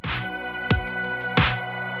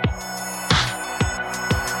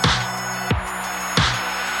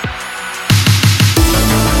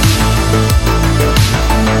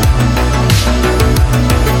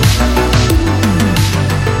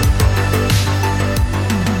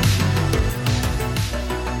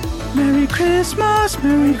Christmas,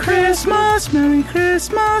 Merry Christmas, Merry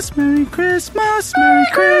Christmas, Merry Christmas, Merry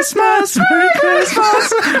Christmas, Merry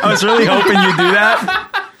Christmas. I was really hoping you'd do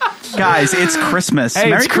that. Guys, it's Christmas.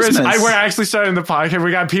 Hey, Merry it's Christmas. Christmas. We're actually starting the podcast.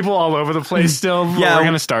 We got people all over the place still. Yeah, we're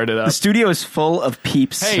going to start it up. The studio is full of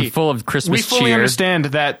peeps. Hey, Full of Christmas we fully cheer understand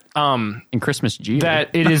that and Christmas cheer.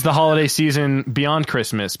 that it is the holiday season beyond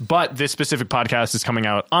Christmas, but this specific podcast is coming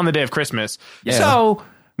out on the day of Christmas. Yeah. So,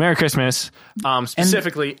 Merry Christmas,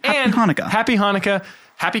 specifically. Happy Hanukkah. Happy Hanukkah.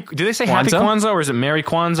 Do they say Happy Kwanzaa? Kwanzaa, or is it Merry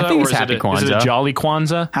Kwanzaa? I think or it's is Happy it Is it a Kwanzaa. Jolly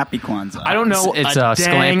Kwanzaa? Happy Kwanzaa. I don't know. it's a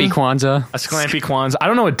Sclampy Kwanzaa. A Sclampy Kwanzaa. I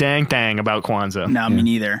don't know a dang about Kwanzaa. No, me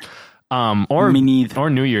neither. Or Me neither. Or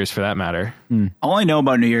New Year's for that matter. All I know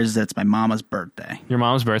about New Year's is that it's my mama's birthday. Your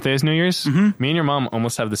mom's birthday is New Year's? Mm-hmm. Me and your mom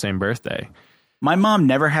almost have the same birthday. My mom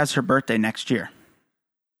never has her birthday next year.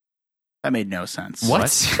 That made no sense.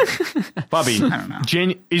 What? Bobby, I don't know.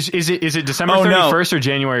 Is it December Oh, no. 31st or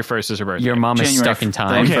January 1st is her birthday? Your mom is January stuck in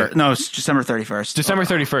time. 31st. Okay. No, it's December 31st. December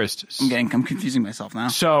 31st. I'm confusing myself now.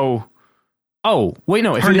 So, wait,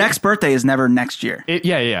 no. If Her next birthday is never next year.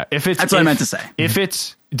 yeah. If it's That's what I meant to say. If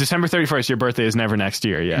it's December 31st, your birthday is never next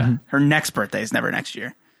year. Yeah. Her next birthday is never next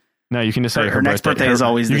year. No, you can just say Her next birthday is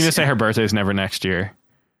always You this can just say year. her birthday is never next year.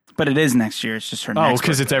 But it is next year. It's just her Oh, next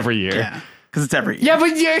because it's birthday. every year. Yeah. Because it's every year. Yeah,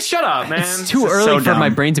 but shut up, man. It's too This is early so for dumb. my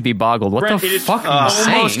brain to be boggled. What Brent, the it is fuck are you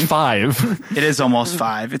almost saying? 5. It is almost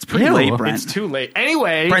 5. It's pretty Ew. late, Brent. It's too late.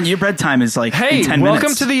 Anyway. Brent, your bedtime is like Hey, in 10 welcome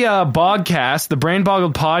minutes. to the Bogcast, the Brain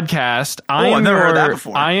Boggled podcast. I've never heard that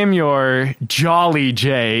before. I am your Jolly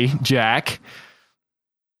J, Jack.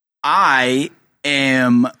 I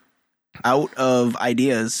am out of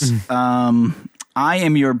ideas. I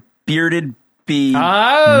am your bearded bee,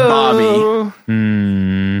 Bobby.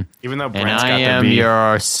 Even though And Brent's I got am the B.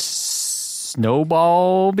 your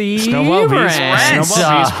Snowball Bee. Snowball B's, Brent.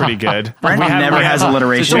 Snowball B's pretty good. Brent We have- never we has have-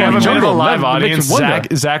 alliteration. We have a bit of a Jungle, live that makes audience. you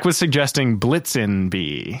wonder. Zach was suggesting Blitzen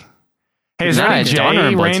Bee. Hey, is there Nah, any it's J Donner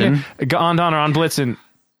and rain- on Donner on Blitzen?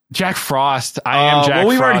 Jack Frost. I am Jack well,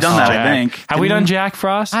 we've Frost. already done that, I Jack. think. Have we Didn't done we? Jack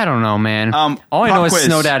Frost? I don't know, man. All I pop know is quiz.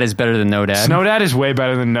 Snow Dad is better than No Dad. Snow Dad is way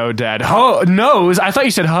better than No Dad. Nose? I thought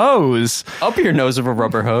you said hose. Up your nose of a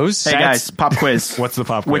rubber hose. Hey, That's- guys, pop quiz. What's the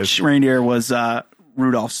pop quiz? Which reindeer was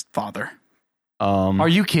Rudolph's father? Are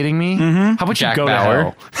you kidding me? How about Jack you go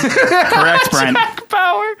Bauer. to hell? Correct, Brent.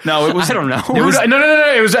 Bauer? No, it was. I don't know. It was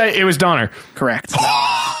No. It was Donner. correct.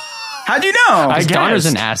 How'd you know? I Donner's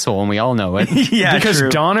guessed. an asshole, and we all know it. yeah, Because true.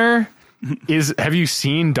 Donner is. Have you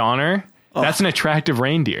seen Donner? That's an attractive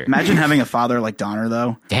reindeer. Imagine having a father like Donner,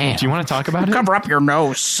 though. Damn. Do you want to talk about it? Cover up your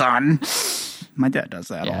nose, son. My dad does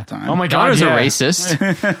that all Yeah. the time. Oh my god, Donner's yeah. a racist,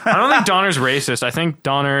 I don't think Donner's racist. I think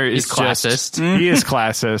Donner is He's classist. Just, he is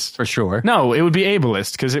classist. for sure. No, it would be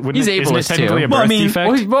ableist because it wouldn't. He's isn't it ableist, technically too. a birth Well, I mean,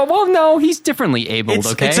 defect. Well, no, he's differently abled,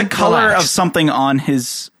 it's, okay? it's a color Relax. of something on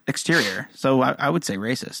his exterior. So I would say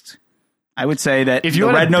racist. I would say that If you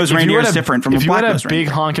the had red-nosed if you reindeer had is different from a if you had a black-nosed big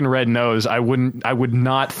reindeer. honking red nose, I would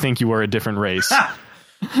not think you were a different race.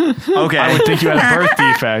 Okay. I would think you had a birth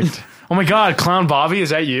defect. Oh my god, Clown Bobby, is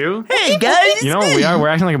that you? Hey, guys. You know what we are? We're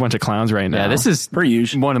acting like a bunch of clowns right now. Yeah, this is Per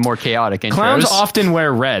usual. one of the more chaotic intros. Clowns often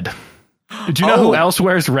wear red. Do you know who else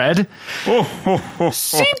wears red?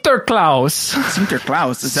 Sinterklaas.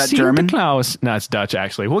 Sinterklaas. Is that German? Sinterklaas. No, it's Dutch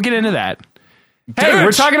actually. We'll get into that. Hey, Dutch.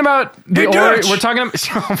 we're talking about the Dutch. we're talking about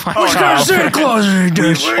oh my God.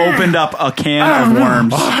 We've opened up a can of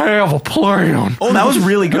worms. I have a plan. Oh, that was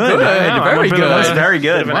really good. Very good. That was very Bit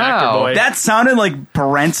good. of an actor Wow. boy. That sounded like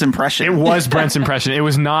Brent's impression. It was Brent's impression. It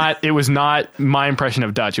was not my impression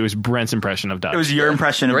of Dutch. It was Brent's impression of Dutch. It was your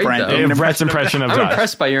impression of Great, Brent. though. An Brent's impression of I'm Dutch.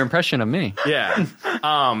 impressed by your impression of me. Yeah.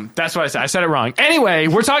 That's what I said. I said it wrong. Anyway,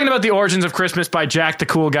 we're talking about The Origins of Christmas by Jack the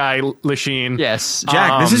Cool Guy Lachine. Yes.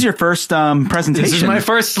 Jack, this is your first presentation. This is my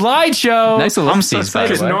first slideshow. Nice I'm so ellipses, by the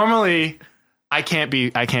Because way. normally I can't be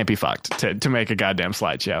fucked to make a goddamn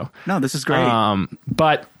slideshow. No, this is great.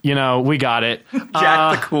 But we got it.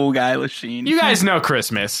 Jack the Cool Guy Lachine. You guys know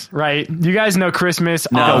Christmas, right? You guys know Christmas.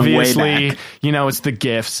 way Obviously, back. it's the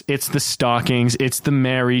gifts, it's the stockings, it's the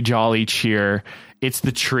merry jolly cheer, it's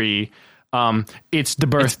the tree, it's the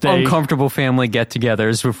birthday. Uncomfortable family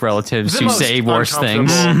get-togethers with relatives The who most say worse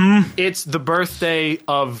things. uncomfortable. It's the birthday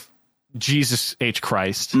of Jesus H.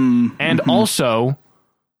 Christ, and also,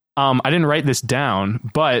 I didn't write this down,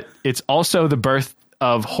 but it's also the birth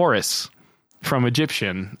of Horus from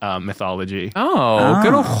Egyptian mythology.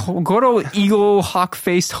 Oh, good old eagle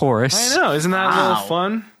hawk-faced Horus. I know, isn't that a little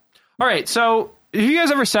fun? All right, so have you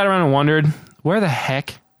guys ever sat around and wondered where the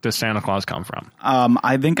heck does Santa Claus come from?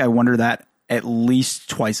 I think I wonder that at least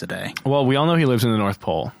twice a day. Well, we all know he lives in the North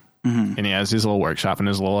Pole. and he has his little workshop and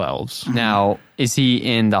his little elves. Now, is he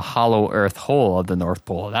in the hollow earth hole of the North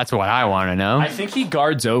Pole? That's what I want to know. I think he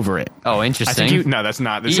guards over it. Oh, I interesting. think no, that's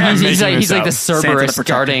not. This He's like the Santa Cerberus the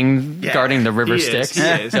Protector. guarding the river He is, Styx.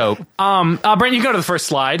 he is. So Brent, you go to the first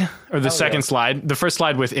slide or the second slide. The first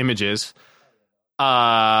slide with images.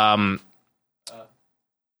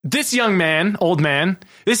 This young man, old man,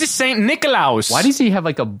 this is Saint Nicolaus. why does he have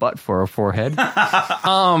like a butt for a forehead? That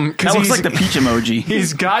looks like the peach emoji.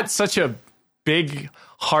 He's got such a big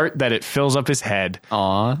heart that it fills up his head.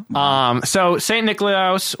 Aw. So Saint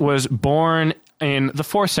Nicolaus was born in the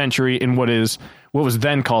 4th century in what was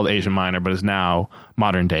then called Asia Minor, but is now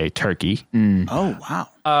modern day Turkey. Oh, wow.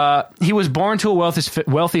 He was born to a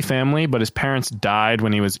wealthy family, but his parents died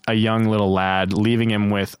when he was a young little lad, leaving him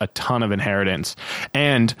with a ton of inheritance.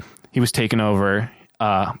 And he was taken over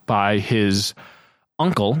by his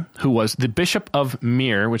uncle, who was the Bishop of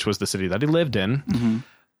Mir, which was the city that he lived in.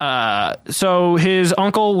 So his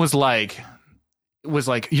uncle was like,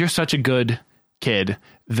 you're such a good kid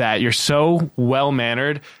that you're so well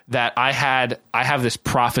mannered that I have this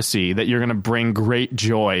prophecy that you're going to bring great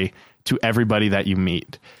joy to everybody that you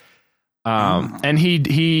meet. And he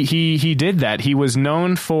did that. He was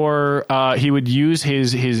known for he would use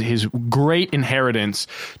his great inheritance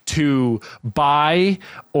to buy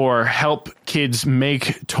or help kids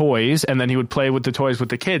make toys, and then he would play with the toys with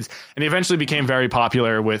the kids. And he eventually became very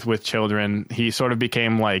popular with children. He sort of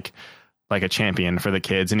became like a champion for the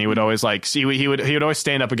kids, and he would always he would always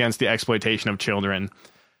stand up against the exploitation of children.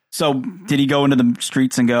 So did he go into the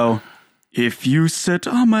streets and go, if you sit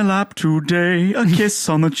on my lap today, a kiss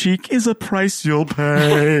on the cheek is a price you'll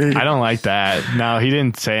pay? I don't like that. No, he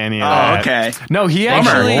didn't say any of Oh, that. okay. No, he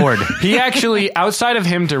Lord. actually, outside of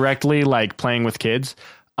him directly like playing with kids,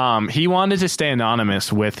 he wanted to stay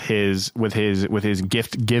anonymous with his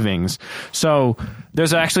gift givings. So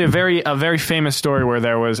there's actually a very famous story where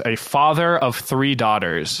there was a father of 3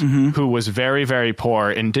 daughters who was very, very poor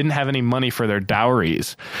and didn't have any money for their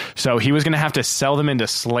dowries. So he was going to have to sell them into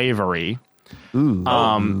slavery. Jolly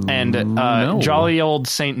old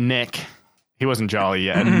Saint Nick. He wasn't jolly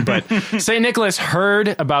yet, but Saint Nicholas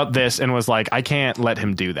heard about this and was like, I can't let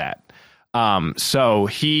him do that. So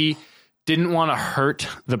he didn't want to hurt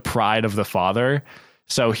the pride of the father,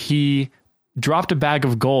 so he dropped a bag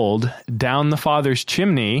of gold down the father's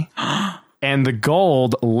chimney, and the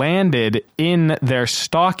gold landed in their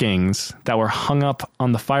stockings that were hung up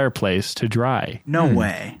on the fireplace to dry. No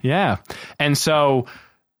way. Yeah. And so...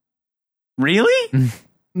 Really?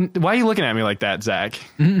 Why are you looking at me like that, Zach?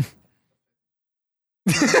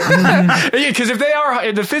 Because if they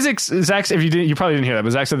are... The physics... Zach, if you probably didn't hear that,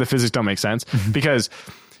 but Zach said the physics don't make sense, because...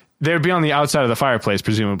 They would be on the outside of the fireplace,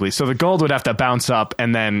 presumably. So the gold would have to bounce up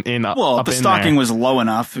and then Well, the stocking was low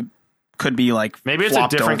enough. It could be like maybe it's a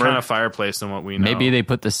different over. kind of fireplace than what we know. Maybe they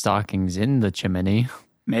put the stockings in the chimney.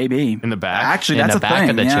 Maybe in the back. Actually, in that's the a back thing,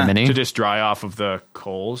 of the chimney to just dry off of the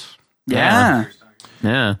coals. Yeah.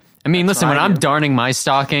 Yeah. I mean, listen, what when I I'm do. darning my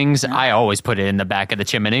stockings, I always put it in the back of the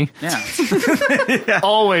chimney. Yeah.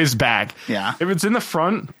 Always back. Yeah. If it's in the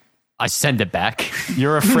front, I send it back.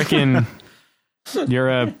 you're a freaking. You're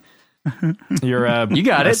a You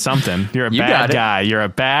got it. something. You're a You got bad it. guy. You're a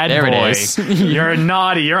bad There it boy. is. You're a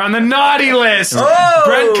naughty. You're on the naughty list. Oh!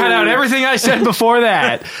 Brent cut out everything I said before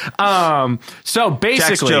that. So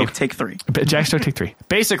basically, Jack's joke, take 3. Jack's joke, take 3.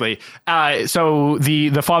 Basically, so the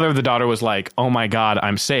father of the daughter was like, "Oh my God,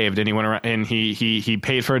 I'm saved," and he went around and he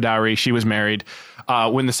paid for a dowry. She was married.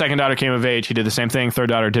 When the second daughter came of age, he did the same thing. Third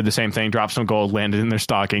daughter did the same thing. Dropped some gold, landed in their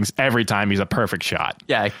stockings. Every time, he's a perfect shot.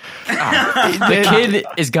 Yeah. The kid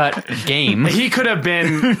has got game. He could have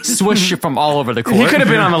been. Swish from all over the court. He could have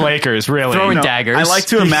been on the Lakers. Really, Throwing daggers. I like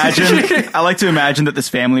to imagine that this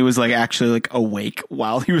family was like actually like awake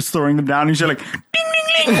while he was throwing them down. He's just like, ding,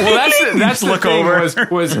 ding, ding. Well, that's the look thing over.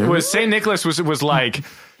 was Saint Nicholas was like,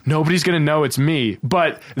 nobody's gonna know it's me.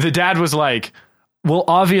 But the dad was like, well,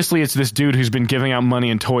 obviously it's this dude who's been giving out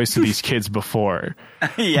money and toys to these kids before.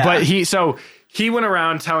 Yeah. But he went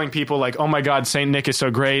around telling people like, oh my God, Saint Nick is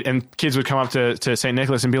so great. And kids would come up to Saint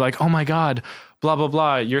Nicholas and be like, oh my God, blah, blah,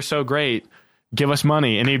 blah. You're so great. Give us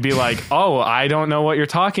money. And he'd be like, oh, I don't know what you're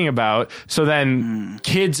talking about. So then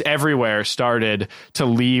kids everywhere started to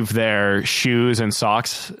leave their shoes and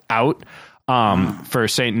socks out for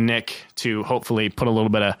Saint Nick to hopefully put a little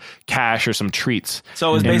bit of cash or some treats.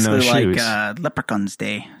 So it was in basically those like shoes. Leprechaun's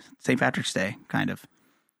Day, St. Patrick's Day, kind of.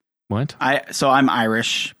 What? I'm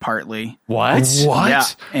Irish, partly. What? What? Yeah.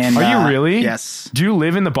 And, Are you really? Yes. Do you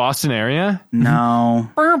live in the Boston area? No.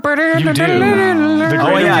 You do. The Oh,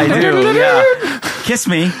 greater- yeah, I do. Yeah. Kiss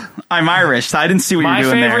me. I'm Irish. So I didn't see what My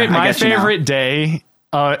you're doing favorite, there. I my get you now. favorite day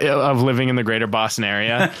of living in the greater Boston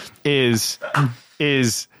area is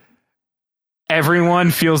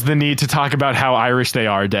everyone feels the need to talk about how Irish they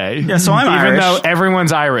are day. Yeah, so I'm Even Irish. though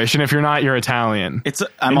everyone's Irish, and if you're not, you're Italian. I'm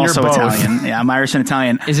And you're also both. Italian. Yeah, I'm Irish and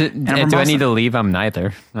Italian. Is it? And I'm from Do I Boston. need to leave? I'm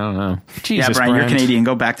neither. I don't know. Yeah, Jesus, Brian, you're Brent. Canadian.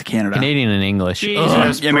 Go back to Canada. Canadian and English.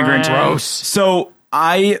 Jesus, Immigrant. Brent. Gross. So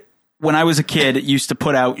when I was a kid, used to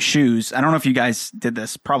put out shoes. I don't know if you guys did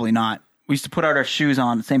this. Probably not. We used to put out our shoes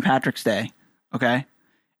on St. Patrick's Day. Okay.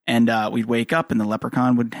 And we'd wake up and the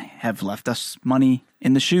leprechaun would have left us money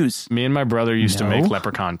in the shoes. Me and my brother used to No. make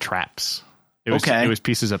leprechaun traps. It was, Okay. It was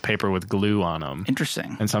pieces of paper with glue on them.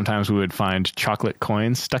 Interesting. And sometimes we would find chocolate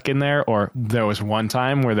coins stuck in there, or there was one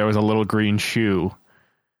time where there was a little green shoe.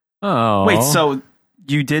 Oh, Wait, so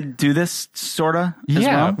you did do this sorta as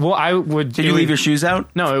well? Well, I would. Did you leave your shoes out?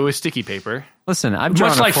 No, it was sticky paper. listen, I've drawn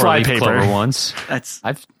Much a like four-leaf fly paper. clover once. That's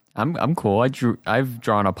I'm cool. I've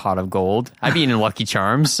drawn a pot of gold. I've eaten Lucky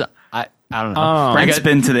Charms. I don't know. Oh. Brent's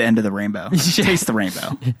been to the end of the rainbow. Taste the rainbow.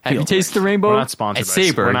 Have you Feel tasted the rainbow? We're not sponsored At by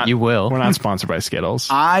Sabre, we're not- you will. We're not sponsored by Skittles.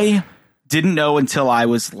 I didn't know until I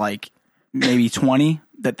was like maybe 20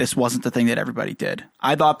 that this wasn't the thing that everybody did.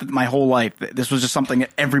 I thought that my whole life that this was just something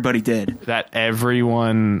that everybody did. That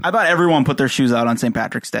everyone. I thought everyone put their shoes out on St.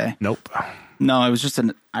 Patrick's Day. Nope. No, it was just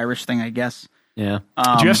an Irish thing, I guess. Yeah.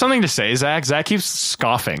 Do you have something to say, Zach? Zach keeps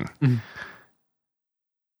scoffing.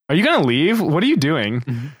 Are you going to leave? What are you doing?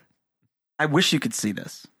 I wish you could see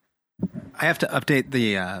this. I have to update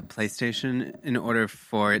the PlayStation in order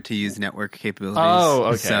for it to use network capabilities. Oh,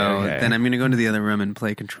 okay, So okay. then I'm going to go into the other room and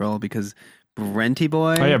play Control because Brenty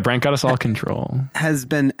Boy Oh, yeah. Brent got us all control. has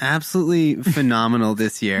been absolutely phenomenal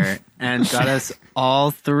this year and got us all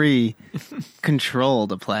three Control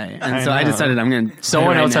to play. And I so I know. decided I'm going to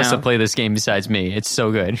Someone else has to now. play this game besides me. It's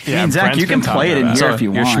so good. Yeah, Zach, Brent's you can been play talking it in about here it. if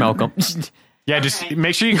you You're want. schmelkum. Yeah, just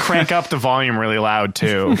make sure you crank up the volume really loud,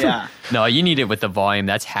 too. Yeah. No, you need it with the volume.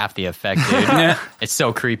 That's half the effect, dude. Yeah. It's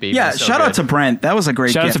so creepy. Yeah, but so shout out good. to Brent. That was a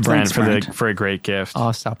great Shout out gift. to Brent Thanks, for a great gift.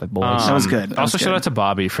 Oh, stop it, boys. That was good. That Also, was shout good. out to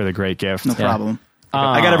Bobby for the great gift. No problem.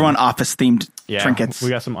 I got everyone office-themed trinkets. We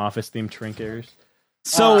got some office-themed trinkers.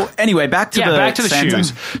 So anyway, back to the Santa.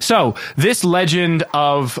 shoes. So this legend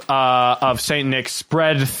of Saint Nick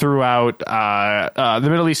spread throughout the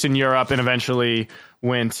Middle East and Europe, and eventually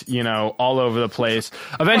went all over the place.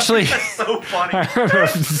 Eventually, So funny.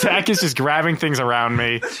 Zach is just grabbing things around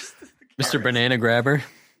me. Mr. Banana Grabber.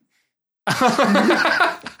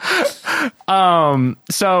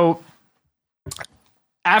 So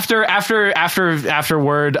after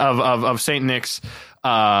word of Saint Nick's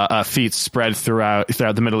feats spread throughout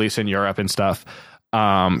the Middle East and Europe and stuff,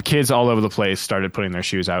 kids all over the place started putting their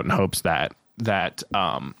shoes out in hopes that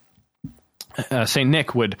Saint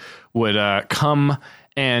Nick would come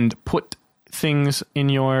and put things in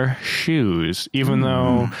your shoes, even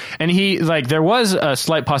though, and there was a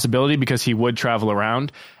slight possibility because he would travel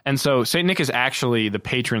around, and so Saint Nick is actually the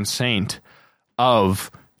patron saint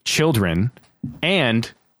of children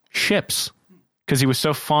and ships because he was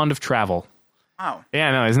so fond of travel. Wow.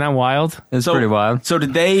 Yeah, no, isn't that wild? It's pretty wild. So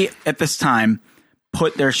did they at this time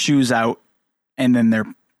put their shoes out, and then their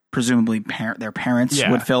parents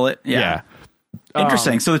Yeah. would fill it? Yeah.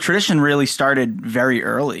 Interesting. So the tradition really started very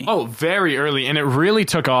early. Oh, very early, and it really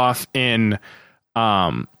took off in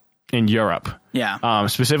Europe. Yeah.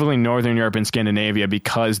 Specifically Northern Europe and Scandinavia,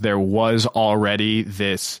 because there was already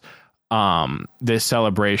this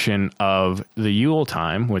celebration of the Yule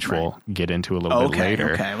time, which we'll get into a little bit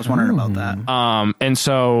later. Okay. I was wondering about that. And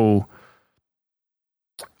so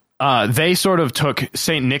they sort of took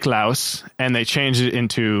Saint Niklaus and they changed it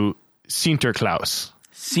into Sinterklaas.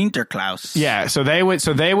 Sinterklaas. Yeah, so they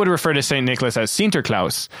would refer to Saint Nicholas as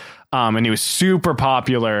Sinterklaas, and he was super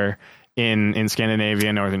popular in Scandinavia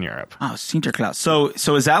and Northern Europe. Oh, Sinterklaas.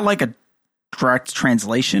 So is that like a direct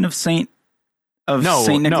translation of Saint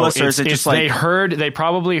Nicholas, or is it just like they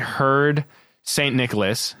probably heard Saint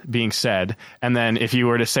Nicholas being said, and then if you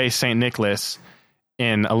were to say Saint Nicholas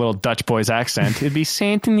in a little Dutch boy's accent, it'd be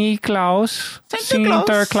Saint Niklaus,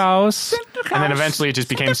 Sinterklaas, and then eventually it just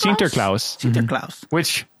became Sinterklaas, Sinterklaas?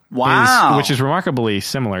 which Wow. which is remarkably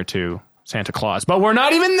similar to Santa Claus. But we're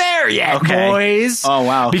not even there yet, Okay. boys. Oh,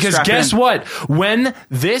 wow. Because Strap guess in. what? When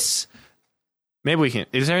this, maybe we can.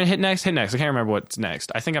 Is there a hit next? Hit next. I can't remember what's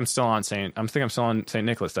next. I think I'm still on Saint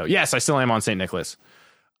Nicholas though. Yes, I still am on Saint Nicholas.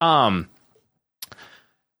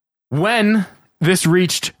 When this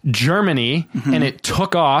reached Germany and it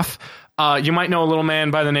took off, You might know a little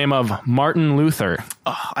man by the name of Martin Luther.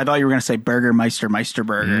 Oh, I thought you were going to say Burgermeister,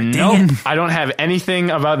 Meisterburger. Nope, I don't have anything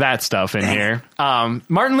about that stuff in here.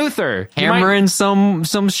 Martin Luther. Hammering some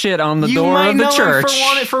shit on the You door might of the know him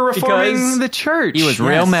church for reforming because the church. he was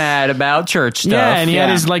real mad about church stuff. Yeah, and he had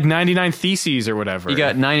Yeah. his like 99 theses or whatever. He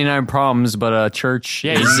got 99 problems, but a church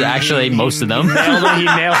Yeah, is he- actually he- most of them. He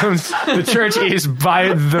nailed him. The church is by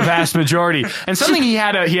the vast majority. And something he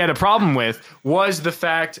had a problem with was the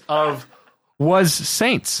fact of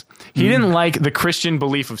saints. He didn't like the Christian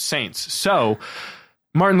belief of saints. So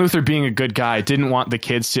Martin Luther, being a good guy, didn't want the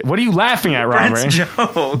kids to. What are you laughing at, Robert? Brent's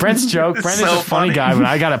joke. Brent's joke. Brent is So a funny funny. guy, but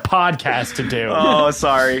I got a podcast to do. Oh,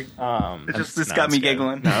 sorry. This This got me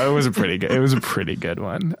giggling. No, it was a pretty good. It was a pretty good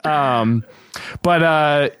one.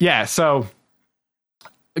 Yeah. So,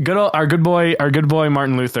 our good boy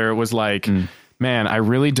Martin Luther was like, man, I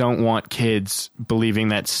really don't want kids believing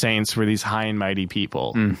that saints were these high and mighty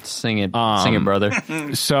people. Sing it, brother.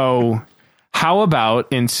 So, how about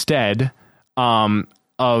instead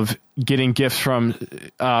of getting gifts from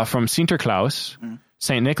Sinterklaas,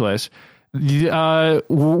 Saint Nicholas?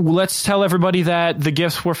 Let's tell everybody that the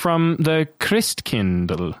gifts were from the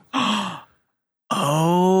Christkindl.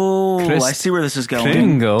 Oh, Christ- I see where this is going. The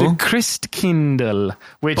Kringle. Christkindl,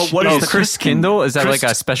 which But what Oh, is the Chris Kindle? Is that like a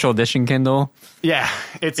Christ- special edition Kindle? yeah,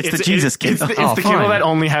 it's the Jesus Kindle. It's Oh, the Kindle fine. that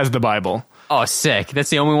only has the Bible. Oh, sick. That's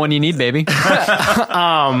the only one you need, baby.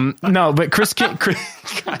 No, but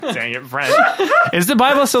God dang it, Brent. Is the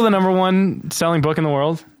Bible still the number one selling book in the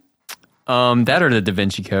world? That or the Da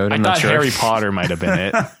Vinci Code. I'm I not thought sure. Harry Potter might have been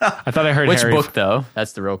it. I thought I heard Which Harry. book, though?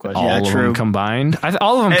 That's the real question. Yeah, All of true. them combined.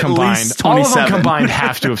 All of them At combined. least All of them 27. combined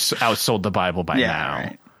have to have outsold the Bible by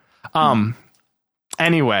Yeah, now. right.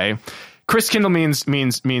 Anyway, Christkindl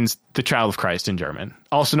means the child of Christ in German,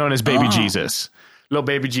 also known as baby Jesus. Little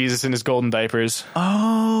baby Jesus in his golden diapers.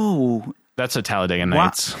 Oh, That's a Talladega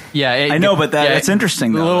Nights. Yeah, I know, but it's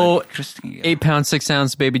interesting, though. Little Like, interesting. 8 pound, 6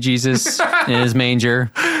 ounce baby Jesus in his manger.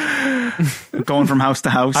 Going from house to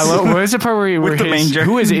house. What is the part where With the manger.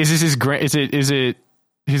 who is it? Is this is it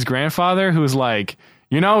his grandfather who's like,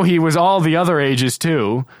 he was all the other ages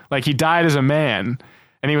too. Like he died as a man.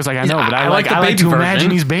 And he was like, I know, but I like the to baby version.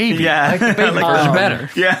 imagine he's baby. Yeah. Baby version better.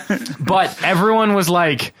 Yeah. But everyone was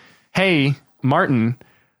like, hey, Martin,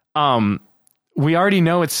 we already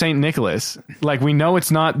know it's St. Nicholas. Like, we know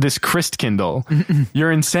it's not this Christkindl.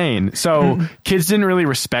 You're insane. So kids didn't really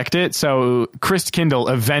respect it. So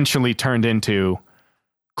Christkindl eventually turned into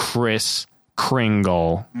Kris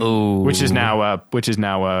Kringle, Ooh. which is now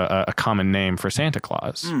a common name for Santa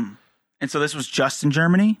Claus. And so this was just in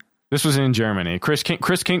Germany? This was in Germany. Kris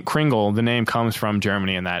Kringle, the name comes from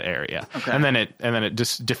Germany in that area. Okay. And then it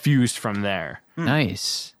just diffused from there.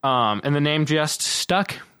 Nice. And the name just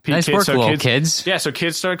stuck. Nice work, little kids. Yeah, so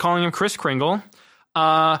kids started calling him Kris Kringle.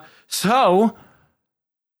 So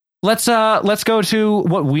let's go to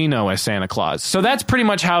what we know as Santa Claus. So that's pretty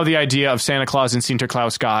much how the idea of Santa Claus and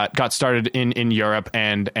Sinterklaas got started in Europe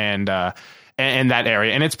and that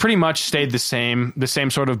area, and it's pretty much stayed the same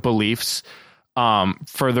sort of beliefs.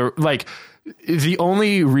 The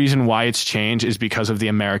only reason why it's changed is because of the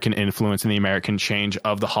American influence and the American change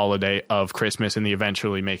of the holiday of Christmas and the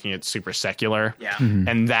eventually making it super secular. Yeah.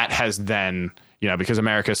 And that has then, because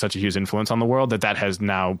America is such a huge influence on the world, that has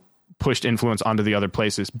now pushed influence onto the other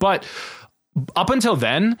places. But up until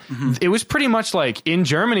then, it was pretty much like in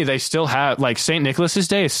Germany, they still have like St. Nicholas's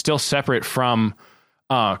Day is still separate from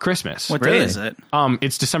Christmas. What day is it?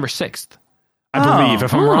 It's December 6th. I believe.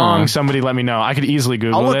 If I'm wrong, somebody let me know. I could easily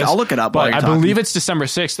Google this. I'll look it up while But you're I talking. believe it's December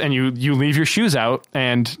 6th, and you leave your shoes out,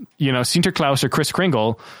 and Sinterklaas or Kris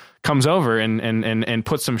Kringle comes over and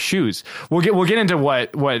puts some shoes. We'll get into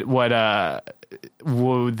what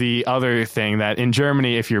the other thing that in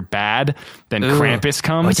Germany, if you're bad, then Krampus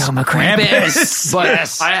comes. We're talking about Krampus.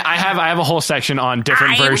 But I have a whole section on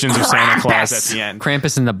different versions of Santa Claus at the end.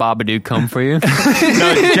 Krampus and the Babadook come for you.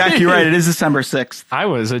 No, Jack, you're right. It is December 6th. I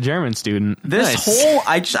was a German student.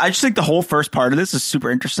 I just think the whole first part of this is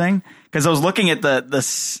super interesting because I was looking at the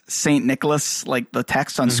Saint Nicholas, like the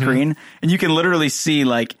text on screen, and you can literally see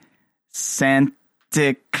like Santa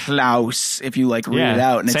Claus if you like read it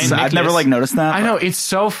out, and Saint I've never Nicholas. like noticed that. I know, it's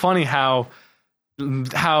so funny how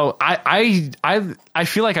I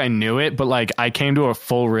feel like I knew it, but like I came to a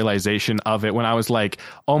full realization of it when I was like,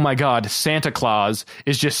 oh my God, Santa Claus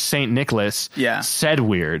is just Saint Nicholas Yeah. said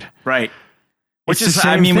weird. Right. Which It's is, the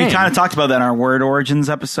I same mean, we thing. kind of talked about that in our word origins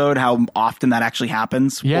episode, how often that actually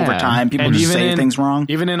happens over time. People And just even say in- things wrong.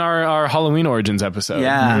 Even in our Halloween origins episode,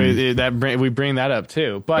 Yeah. we bring that up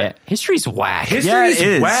too. But Yeah, history's whack. Yeah, it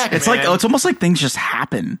is. whack, it's man. like it's almost like things just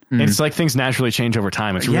happen. It's like things naturally change over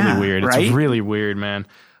time. It's Yeah, really weird. right? It's really weird, man.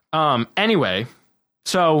 Anyway,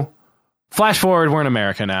 so flash forward, we're in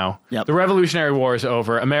America now. Yep. The Revolutionary War is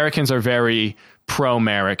over. Americans are very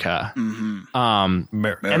pro-America. And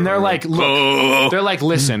they're like, look, they're like,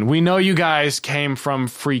 listen, we know you guys came from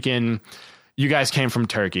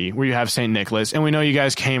Turkey, where you have St. Nicholas, and we know you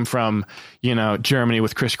guys came from, Germany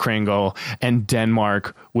with Kris Kringle and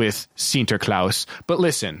Denmark with Sinterklaas. But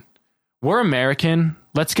listen, we're American.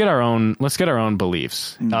 Let's get our own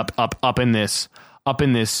beliefs up in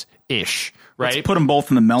this ish, right? Let's put them both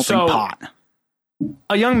in the melting So- pot.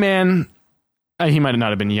 A young man, he might not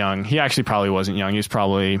have been young. He actually probably wasn't young. He was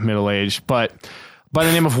probably middle-aged, but by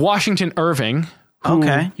the name of Washington Irving, who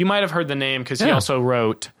Okay. you might have heard the name because he Yeah. also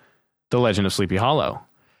wrote The Legend of Sleepy Hollow.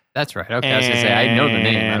 That's right. Okay, I was gonna say I know the name. I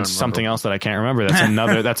don't And remember. something else that I can't remember.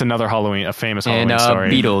 That's another Halloween, a famous And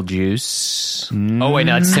Halloween story. Beetlejuice. Oh wait,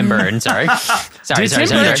 no, it's Tim Burton. Sorry. sorry. Tim sorry.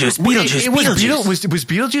 Burton- Beetlejuice, Was Beetlejuice.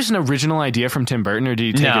 Beetlejuice an original idea from Tim Burton, or did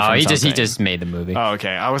he take it No, from he something? just made the movie. Oh, okay.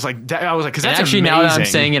 I was like, because And that's actually, amazing. now that I'm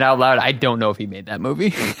saying it out loud, I don't know if he made that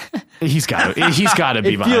movie. he's got to be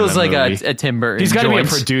It behind feels the like movie. a Tim Burton. He's got to be a joint.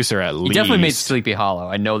 producer at least. He definitely made Sleepy Hollow.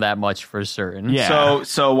 I know that much for certain. Yeah.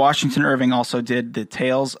 So Washington Irving also did the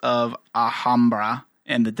Tales of Alhambra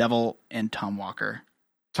and The Devil and Tom Walker.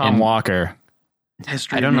 Tom Walker.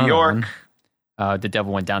 History I don't of know New that York. one. The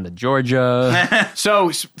Devil Went Down to Georgia. So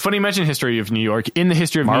funny you mention history of New York. In the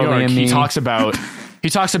history of Marley New York, and he Me. talks about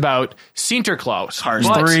Sinterklaas. Cars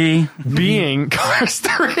but 3. being Cars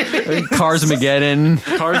 3. Cars Mageddon.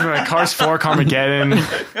 Cars 4,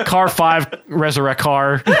 Carmageddon. Car 5, Resurrect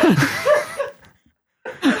Car.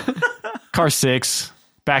 Car 6,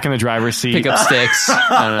 Back in the Driver's Seat. Pick up sticks.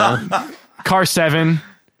 I don't know. Car 7,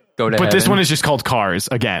 Go to but this heaven. one is just called Cars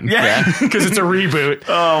again. Yeah. Because it's a reboot.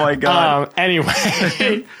 Oh my God.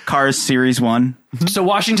 Anyway. Cars Series 1. So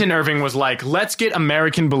Washington Irving was like, let's get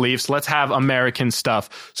American beliefs. Let's have American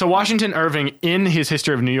stuff. So Washington Irving, in his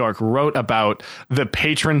History of New York, wrote about the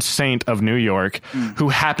patron saint of New York, who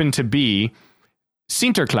happened to be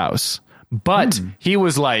Sinterklaas. But he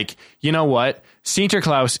was like, you know what?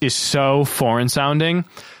 Sinterklaas is so foreign sounding.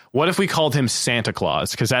 What if we called him Santa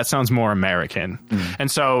Claus? Because that sounds more American.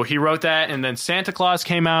 And so he wrote that, and then Santa Claus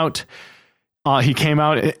came out. He came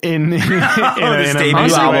out in His a debut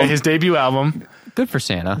amazing way, album. his debut album. Good for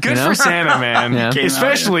Santa. Good for Santa, man. Yeah. Came out,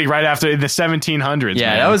 Especially right after the 1700s. Yeah,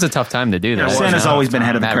 man. that was a tough time to do that. Santa's always been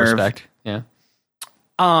ahead of the Mad curve. respect. Yeah.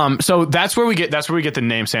 So that's where we get the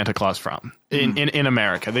name Santa Claus from in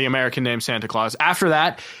America, the American name Santa Claus. After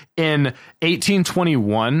that, in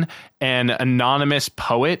 1821, an anonymous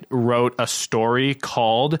poet wrote a story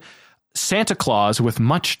called Santa Claus with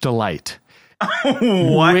Much Delight.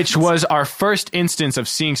 What? Which was our first instance of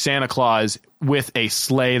seeing Santa Claus with a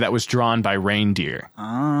sleigh that was drawn by reindeer.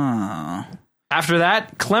 Ah. After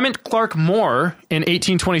that, Clement Clark Moore in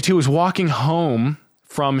 1822 was walking home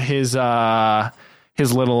from his from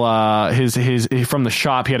the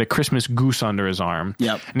shop. He had a Christmas goose under his arm.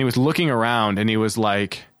 Yep. And he was looking around and he was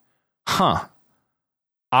like,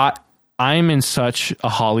 I'm in such a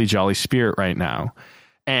holly jolly spirit right now.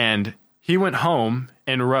 And he went home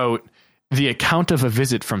and wrote The Account of a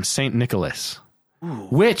Visit from St. Nicholas,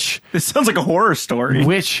 which This sounds like a horror story.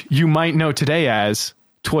 which you might know today as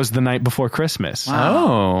 'Twas the Night Before Christmas.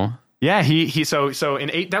 Oh. Yeah,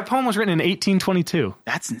 that poem was written in 1822.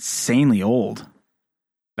 That's insanely old.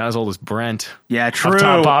 Not as old as Brent. Yeah, Up true.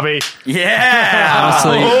 top, Bobby. Yeah.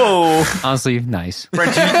 Honestly. Oh. Honestly, nice.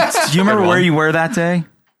 Brent, do you remember where you were that day?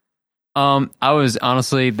 I was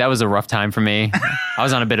honestly, that was a rough time for me. I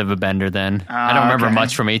was on a bit of a bender then. I don't remember okay.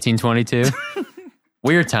 much from 1822.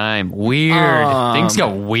 Weird time. Weird. Things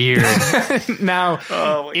got weird.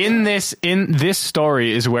 Now, in this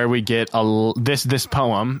story is where we get this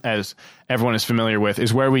poem, as everyone is familiar with,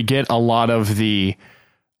 is where we get a lot of the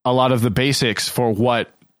basics for what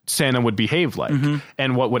Santa would behave like,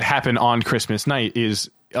 and what would happen on Christmas night is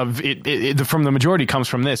from the majority comes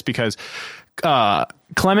from this, because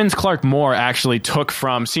Clemens Clark Moore actually took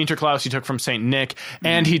from Sinterklaas, he took from Saint Nick,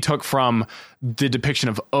 and he took from the depiction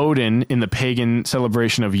of Odin in the pagan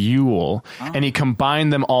celebration of Yule, and he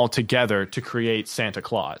combined them all together to create Santa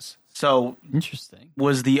Claus. So Interesting.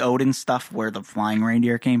 was the Odin stuff where the flying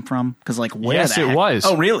reindeer came from? Because where Yes, the it heck- was.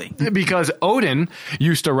 Oh, really? Because Odin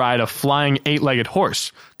used to ride a flying 8-legged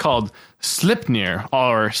horse called Sleipnir,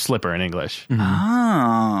 or Slipper in English.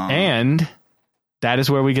 Oh. And That is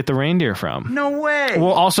where we get the reindeer from. No way.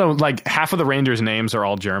 Well, also, like, half of the reindeers' names are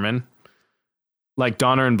all German. Like,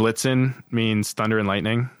 Donner and Blitzen means thunder and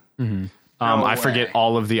lightning. Mm-hmm. No I forget way.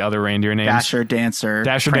 all of the other reindeer names. Dasher, Dancer,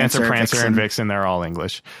 Prancer, and Vixen. They're all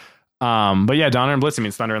English. But yeah, Donner and Blitzen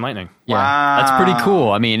means thunder and lightning. Yeah, Wow. that's pretty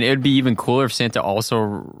cool. I mean, it'd be even cooler if Santa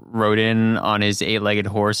also rode in on his 8-legged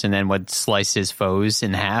horse and then would slice his foes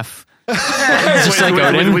in half. Just like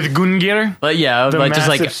Odin. with Gungnir, But yeah, the like just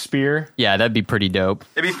massive like spear. yeah, that'd be pretty dope.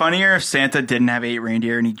 It'd be funnier if Santa didn't have 8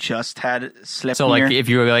 reindeer and he just had Sleipnir. So like if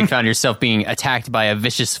you like found yourself being attacked by a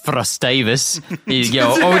vicious Frostavis,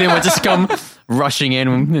 Odin would just come rushing in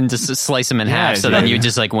and just slice him in half. So then you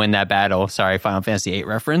just like win that battle. Sorry, Final Fantasy VIII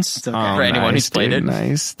reference okay. for anyone who's played it.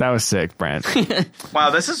 Nice. That was sick, Brent. Wow,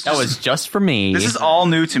 this is That was just for me. this is all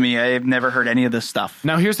new to me. I've never heard any of this stuff.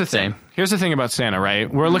 Now here's the thing. Same. Here's the thing about Santa,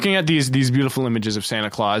 right? We're looking at these beautiful images of Santa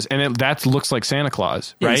Claus, and that looks like Santa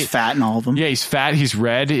Claus, Yeah, right? he's fat in all of them. Yeah, he's fat. He's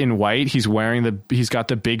red and white. He's got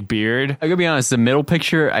the big beard. I gotta be honest, the middle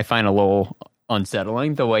picture I find a little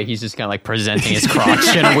unsettling. The way he's just kind of like presenting his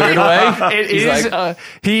crotch in a weird way.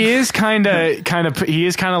 He is kind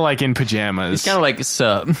of like in pajamas. It's kind of like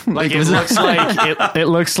sup. Like it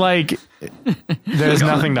looks like there's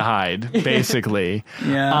nothing to hide, basically.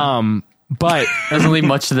 Yeah. But doesn't leave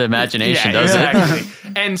much to the imagination, does it?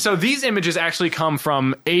 exactly. And so these images actually come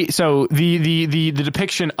from the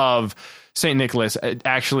depiction of Saint Nicholas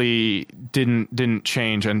actually didn't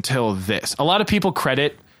change until this. A lot of people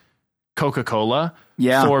credit Coca-Cola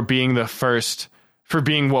for being the first, for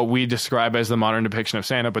being what we describe as the modern depiction of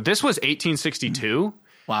Santa, but this was 1862.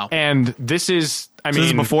 Wow. And this is, this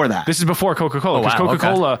is before that. This is before Coca-Cola, because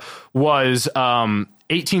Coca-Cola was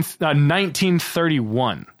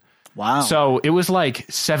 1931. Wow. So it was like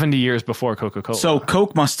 70 years before Coca-Cola. So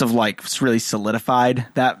Coke must have like really solidified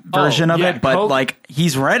that version of it, but Coke, like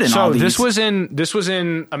he's read in all these. this was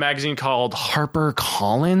in a magazine called Harper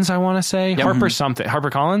Collins, I want to say. Harper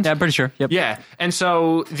Collins? Yeah, I'm pretty sure. Yep. Yeah. And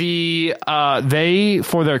so they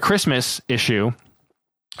for their Christmas issue,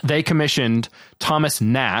 they commissioned Thomas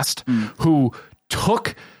Nast, who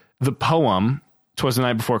took the poem "'Twas the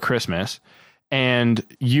Night Before Christmas" and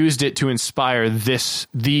used it to inspire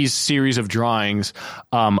these series of drawings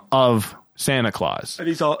of Santa Claus. So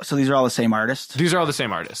these are all the same artists? These are all the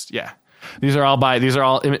same artists. Yeah. These are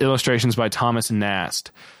all illustrations by Thomas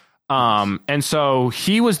Nast. And so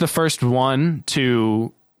he was the first one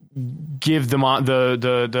to give the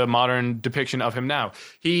modern depiction of him now.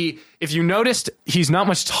 If you noticed, he's not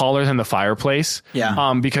much taller than the fireplace.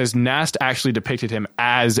 Yeah. Because Nast actually depicted him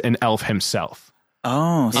as an elf himself.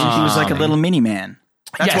 Oh, so he was like a little mini man.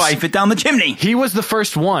 That's Yes. why he fit down the chimney. He was the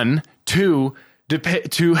first one to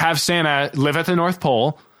have Santa live at the North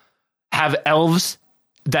Pole, have elves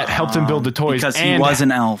that helped him build the toys, because he was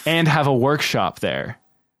an elf. and have a workshop there.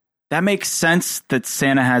 That makes sense that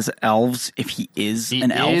Santa has elves if he is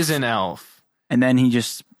an elf. He is an elf. And then he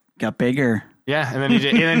just got bigger. Yeah, and then he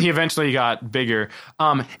did, and then he eventually got bigger.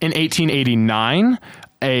 In 1889,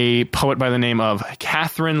 a poet by the name of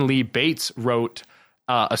Catherine Lee Bates wrote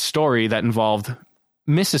a story that involved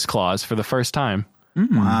Mrs. Claus for the first time.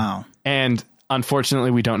 Wow. And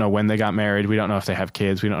unfortunately, we don't know when they got married. We don't know if they have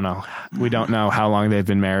kids. We don't know how long they've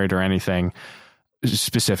been married or anything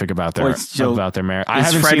specific about their marriage.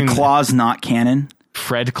 Is Fred Claus not canon?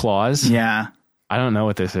 Fred Claus? Yeah. I don't know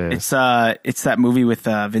what this is. It's that movie with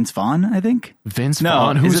Vince Vaughn, I think. Vince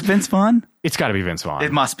Vaughn? Is it Vince Vaughn? It's got to be Vince Vaughn.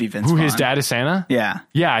 It must be Vince Who Vaughn. his dad is Santa? Yeah.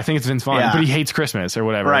 Yeah, I think it's Vince Vaughn. Yeah. But he hates Christmas or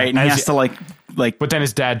whatever. Right, and he has to like But then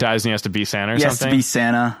his dad dies and he has to be Santa or he something. has to be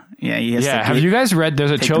Santa. Yeah, he has to have you guys read,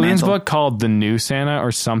 there's a take the children's mantle. book called The New Santa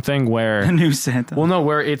or something where... the new Santa. Well, no,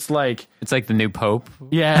 where it's like... It's like the new Pope.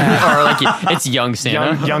 Yeah. Or like it's young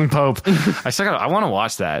Santa. young Pope. I want to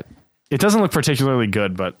watch that. It doesn't look particularly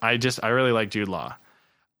good, but I really like Jude Law.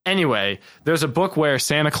 Anyway, there's a book where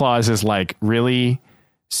Santa Claus is like really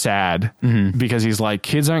sad because he's like,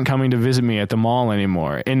 kids aren't coming to visit me at the mall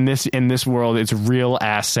anymore. In this world, it's real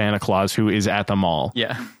ass Santa Claus who is at the mall.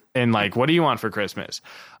 Yeah. And like, what do you want for Christmas?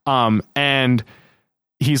 And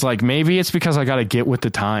he's like, maybe it's because I got to get with the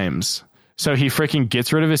times. So he freaking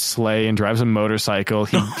gets rid of his sleigh and drives a motorcycle.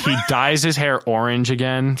 He dyes his hair orange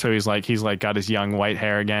again. So he's like got his young white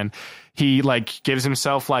hair again. He like gives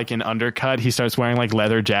himself like an undercut. He starts wearing like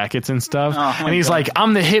leather jackets and stuff. And he's like,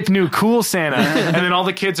 I'm the hip new cool Santa. And then all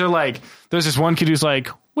the kids are like, there's this one kid who's like,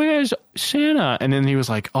 where's Santa? And then he was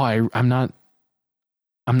like, oh, I'm not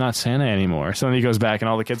Santa anymore. So then he goes back and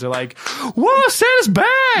all the kids are like, whoa, Santa's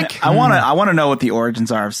back. I want to know what the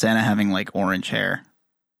origins are of Santa having like orange hair.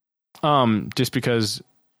 Just because,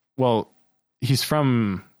 well, he's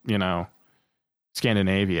from,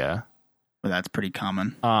 Scandinavia. Well, that's pretty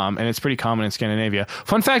common. And it's pretty common in Scandinavia.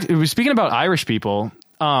 Fun fact: speaking about Irish people,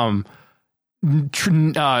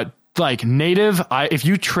 like native, if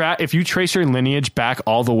you trace your lineage back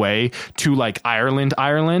all the way to like Ireland,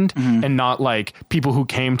 and not like people who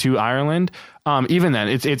came to Ireland, even then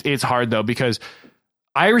it's hard though, because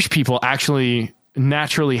Irish people actually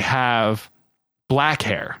naturally have black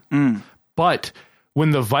hair, but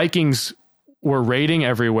when the Vikings were raiding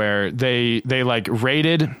everywhere, they like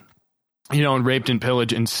raided, and raped and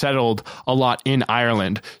pillaged and settled a lot in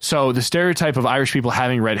Ireland. So the stereotype of Irish people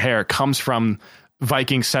having red hair comes from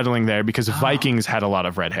Vikings settling there, because Vikings had a lot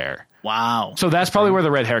of red hair. Wow. So that's probably where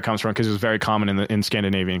the red hair comes from, because it was very common in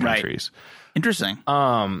Scandinavian countries. Interesting.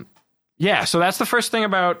 Yeah, so that's the first thing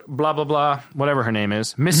about blah, blah, blah, whatever her name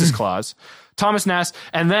is, Mrs. Claus, Thomas Nast.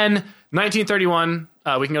 And then 1931,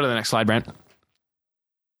 we can go to the next slide, Brent.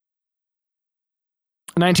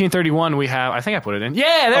 1931, we have, I think I put it in.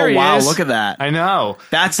 Yeah, there he is. Wow, look at that. I know.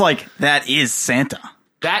 That is Santa.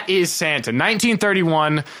 That is Santa.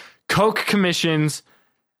 1931, Coke commissions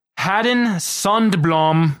Haddon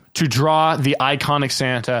Sundblom to draw the iconic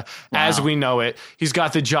Santa as we know it. He's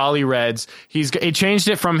got the Jolly Reds. It changed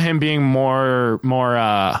it from him being more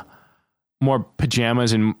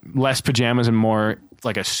pajamas and less pajamas and more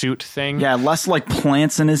like a suit thing. Yeah, less like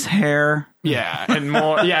plants in his hair. Yeah, and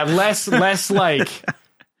more less like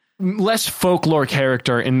less folklore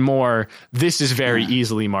character and more this is very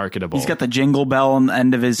easily marketable. He's got the jingle bell on the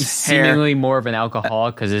end of his hair. Seemingly more of an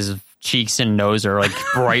alcoholic because his cheeks and nose are like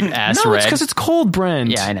bright ass no, red. It's because it's cold,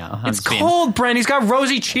 Brent. Yeah, I know. It's cold, Brent. He's got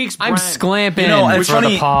rosy cheeks, Brent. I'm sclamping it's for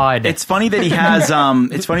funny, the pod. It's funny that he has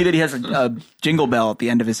a jingle bell at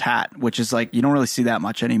the end of his hat, which is like you don't really see that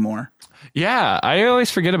much anymore. Yeah, I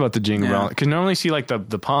always forget about the jingle bell. Because you normally see like the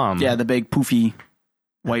palm. Yeah, the big poofy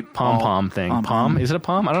white pom thing. Palm? Is it a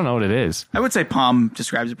palm? I don't know what it is. I would say palm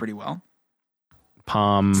describes it pretty well.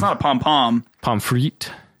 Palm. It's not a pom-pom.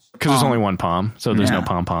 Pomfret. Because there's only one palm, so there's no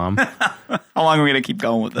pom-pom. How long are we going to keep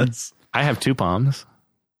going with this? I have two palms.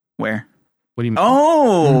 Where? What do you mean?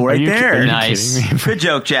 Oh, right there. Are you Nice. kidding me? Good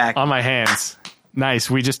joke, Jack. On my hands.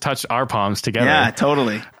 Nice. We just touched our palms together. Yeah,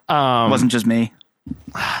 totally. It wasn't just me.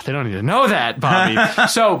 They don't need to know that, Bobby.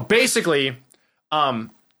 So basically,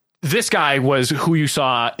 this guy was who you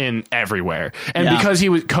saw in everywhere. And because he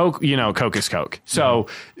was Coke, Coke is Coke. So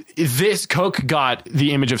this Coke got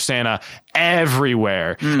the image of Santa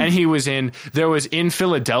everywhere. And there was in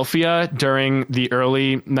Philadelphia during the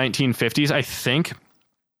early 1950s, I think.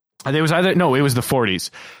 It was it was the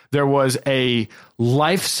 40s. There was a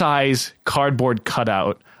life-size cardboard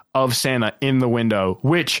cutout of Santa in the window,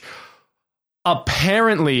 which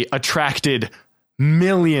apparently attracted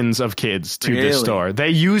millions of kids to this store. They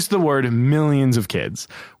used the word millions of kids,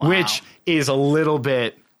 which is a little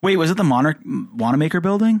bit... Wait, was it the Wanamaker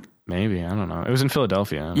building? Maybe, I don't know. It was in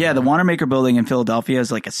Philadelphia. Yeah, the Wanamaker building in Philadelphia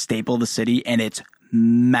is like a staple of the city, and it's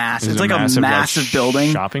massive. It's like a massive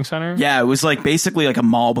building. Shopping center? Yeah, it was like basically like a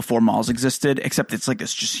mall before malls existed, except it's like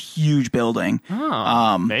this just huge building.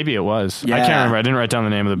 Oh, maybe it was. Yeah. I can't remember. I didn't write down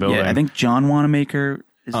the name of the building. Yeah, I think John Wanamaker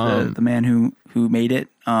is the man who made it.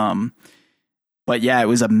 But yeah, it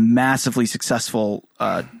was a massively successful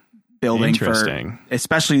building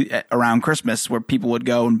especially around Christmas, where people would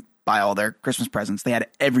go and buy all their Christmas presents. They had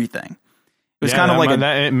everything. It was kind of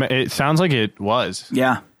like it sounds like it was.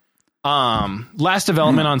 Yeah. Last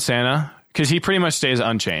development on Santa, because he pretty much stays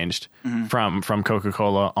unchanged from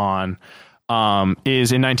Coca-Cola on,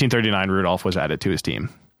 is in 1939 Rudolph was added to his team.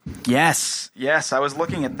 Yes, I was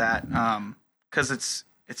looking at that because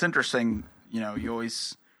it's interesting. You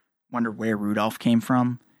always wonder where Rudolph came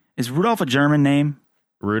from. Is Rudolph a German name?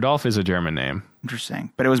 Rudolph is a German name.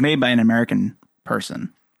 Interesting, but it was made by an American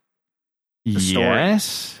person.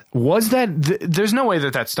 Yes. Was that? There's no way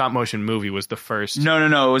that stop motion movie was the first. No.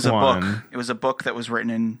 It was a book. It was a book that was written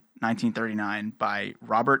in 1939 by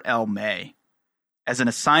Robert L. May as an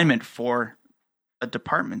assignment for a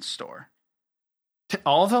department store.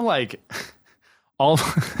 All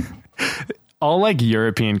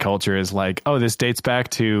European culture is like, oh, this dates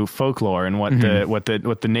back to folklore and what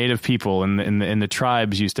the native people and the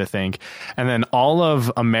tribes used to think, and then all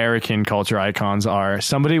of American culture icons are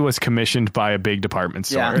somebody was commissioned by a big department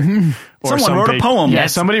store, or someone wrote a poem. Yeah,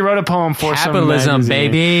 somebody wrote a poem for capitalism, some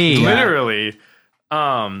magazine. baby. Literally.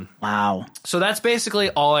 Wow. So that's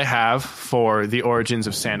basically all I have for the origins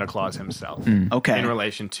of Santa Claus himself. Okay. In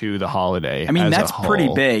relation to the holiday. I mean, as that's a whole.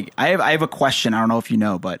 pretty big. I have a question. I don't know if you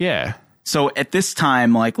know, but Yeah. So at this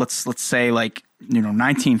time, like let's say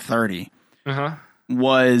 1930,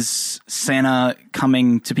 was Santa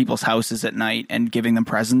coming to people's houses at night and giving them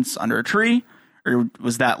presents under a tree, or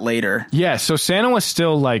was that later? Yeah, so Santa was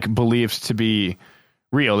still like believed to be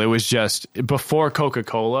real. It was just before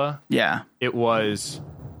Coca-Cola. Yeah. It was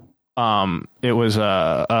oh my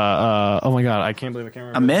god, I can't believe I can't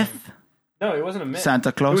remember. A myth? No, it wasn't a myth.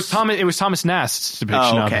 Santa Claus? It was Thomas Nast's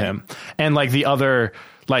depiction of him, and like the other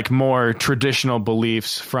like more traditional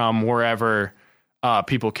beliefs from wherever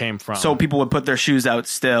people came from. So people would put their shoes out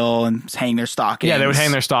still and hang their stockings. Yeah, they would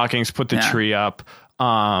hang their stockings, put the tree up.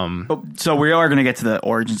 So we are going to get to the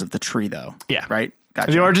origins of the tree, though. Yeah. Right?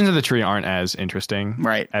 Gotcha. The origins of the tree aren't as interesting.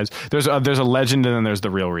 Right. As there's a legend and then there's the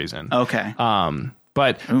real reason. Okay.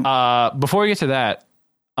 But before we get to that,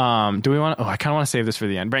 do we want to... Oh, I kind of want to save this for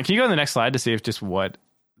the end. Brent, can you go to the next slide to see if just what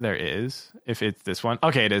there is? If it's this one.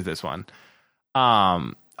 Okay, it is this one.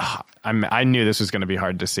 I knew this was going to be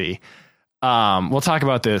hard to see. We'll talk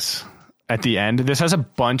about this at the end. This has a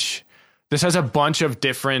bunch of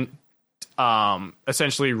different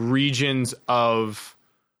essentially regions of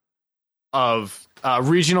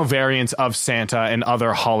regional variants of Santa and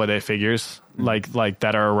other holiday figures like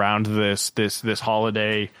that are around this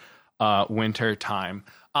holiday winter time.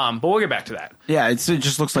 But we'll get back to that. Yeah, it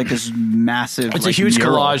just looks like this massive. It's like, a huge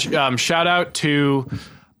mural. collage. Shout out to,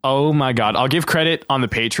 oh my God, I'll give credit on the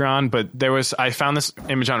Patreon, but I found this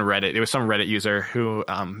image on Reddit. It was some Reddit user who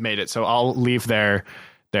made it. So I'll leave their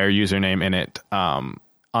username in it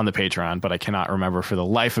on the Patreon, but I cannot remember for the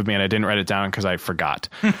life of me, and I didn't write it down because I forgot.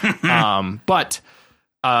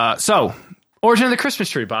 So origin of the Christmas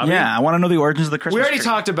tree, Bobby. Yeah, I want to know the origins of the Christmas We already tree.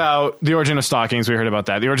 talked about the origin of stockings. We heard about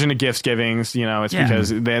that. The origin of gift givings, it's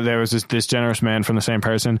because there was this generous man from the same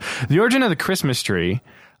person. The origin of the Christmas tree,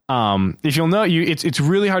 if you'll note, it's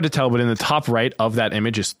really hard to tell, but in the top right of that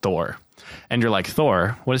image is Thor. And you're like,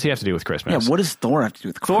 Thor, what does he have to do with Christmas? Yeah, what does Thor have to do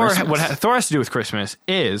with Christmas? What Thor has to do with Christmas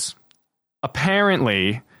is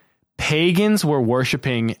apparently pagans were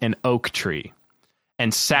worshiping an oak tree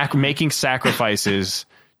and making sacrifices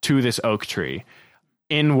to this oak tree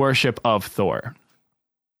in worship of Thor.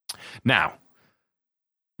 Now,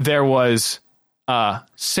 there was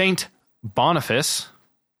Saint Boniface.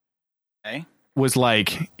 Okay. Was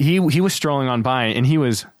like he was strolling on by and he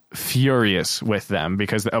was furious with them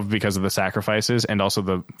because of the sacrifices and also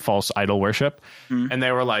the false idol worship. And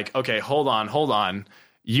they were like, okay, hold on.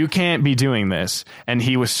 You can't be doing this. And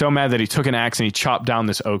he was so mad that he took an axe and he chopped down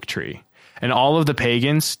this oak tree. And all of the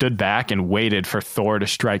pagans stood back and waited for Thor to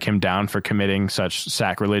strike him down for committing such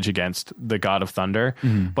sacrilege against the god of thunder.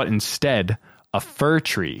 But instead, a fir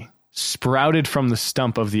tree sprouted from the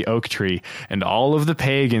stump of the oak tree, and all of the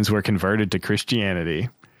pagans were converted to Christianity.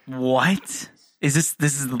 What? This is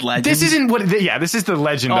the legend? This isn't what... this is the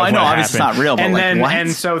legend of what I know, happened. obviously it's not real, but what? And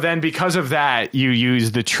so then because of that, you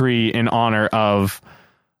use the tree in honor of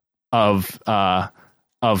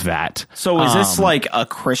that. So is this like a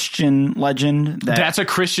Christian legend? That's a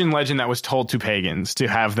Christian legend that was told to pagans to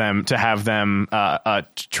have them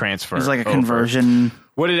transfer. It's like a over. Conversion.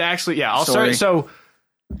 What it actually? Yeah, I'll story. start. So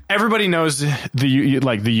everybody knows the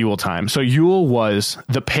Yule time. So Yule was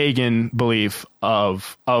the pagan belief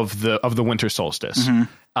of the winter solstice.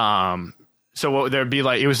 So there'd be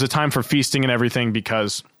it was the time for feasting and everything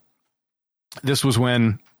because this was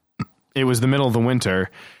when it was the middle of the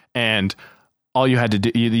winter and all you had to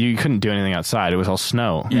do, you couldn't do anything outside. It was all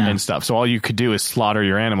snow and stuff. So all you could do is slaughter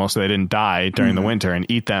your animals so they didn't die during the winter and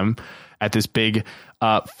eat them at this big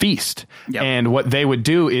feast. Yep. And what they would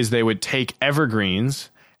do is they would take evergreens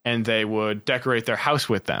and they would decorate their house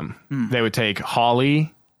with them. They would take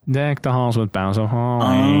holly, deck the halls with boughs of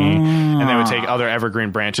holly, and they would take other evergreen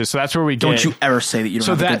branches. So that's where we get... Don't you ever say that you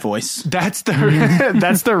don't have a good voice. That's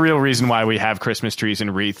the real reason why we have Christmas trees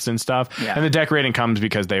and wreaths and stuff. Yeah. And the decorating comes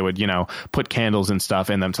because they would, put candles and stuff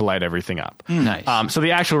in them to light everything up. Nice. So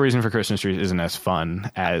the actual reason for Christmas trees isn't as fun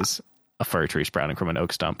as a fir tree sprouting from an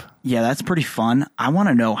oak stump. Yeah, that's pretty fun. I want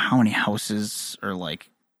to know how many houses or like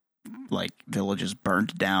villages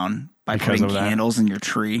burned down by putting candles in your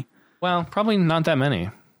tree. Well, probably not that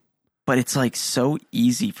many. But it's so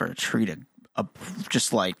easy for a tree to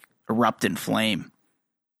just erupt in flame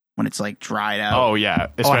when it's dried out. Oh yeah,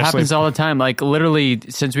 it happens all the time. Literally,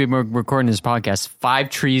 since we've been recording this podcast, 5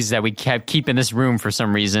 trees that we keep in this room for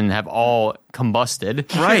some reason have all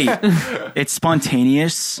combusted. Right, it's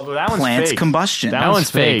spontaneous plant combustion. That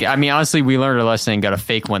one's fake. I mean, honestly, we learned a lesson and got a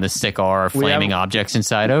fake one to stick our flaming objects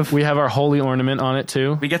inside of. We have our holy ornament on it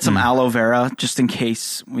too. We get some aloe vera just in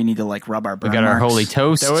case we need to rub our burn We got marks. our holy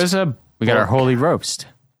toast. We got our holy roast.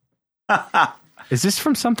 Is this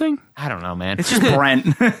from something? I don't know, man. It's just Brent.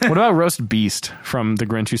 What about roast beast from The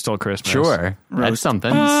Grinch Who Stole Christmas? Sure. That's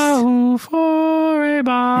something. Oh, for a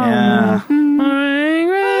Yeah.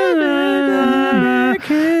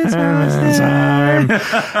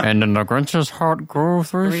 And then the Grinch's heart grew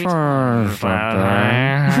 3 times.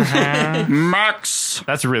 Max.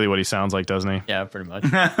 That's really what he sounds like, doesn't he? Yeah, pretty much.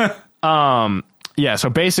 Yeah, so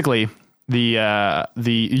basically the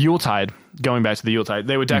Yuletide, going back to the Yuletide,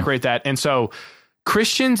 they would decorate that. And so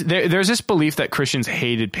Christians, there's this belief that Christians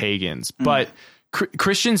hated pagans, but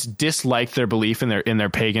Christians disliked their belief in their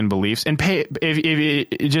pagan beliefs. And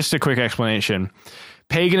just a quick explanation.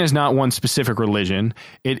 Pagan is not one specific religion.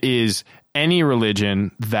 It is any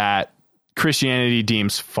religion that Christianity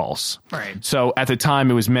deems false. Right. So at the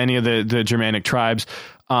time, it was many of the Germanic tribes.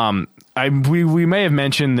 We may have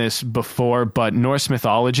mentioned this before, but Norse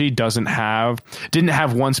mythology didn't have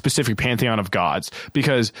one specific pantheon of gods,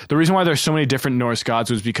 because the reason why there's so many different Norse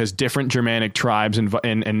gods was because different Germanic tribes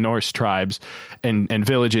and Norse tribes and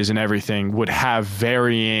villages and everything would have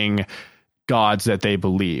varying gods that they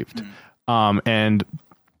believed. And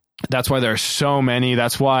that's why there are so many.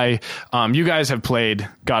 That's why you guys have played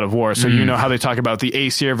God of War, so you know how they talk about the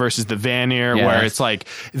Aesir versus the Vanir, where it's like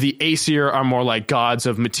the Aesir are more like gods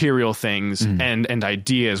of material things and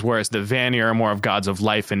ideas, whereas the Vanir are more of gods of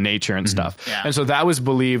life and nature and stuff. Yeah. And so that was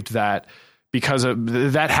believed that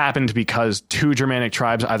that happened because two Germanic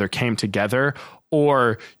tribes either came together,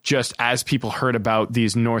 or just as people heard about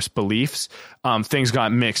these Norse beliefs, things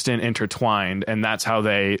got mixed and intertwined, and that's how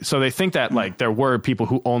they think that like there were people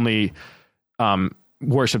who only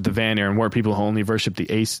worshiped the Vanir and were people who only worshiped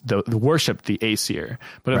the Aesir.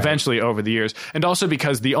 But eventually over the years, and also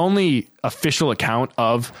because the only official account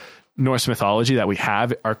of Norse mythology that we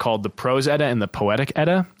have are called the Prose Edda and the Poetic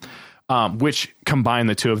Edda. Which combine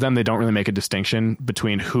the two of them. They don't really make a distinction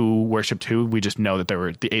between who worshipped who. We just know that there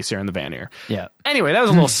were the Aesir and the Vanir. Yeah. Anyway, that was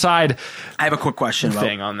a little side. I have a quick question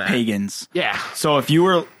about on that. pagans. Yeah. So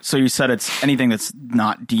you said it's anything that's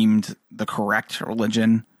not deemed the correct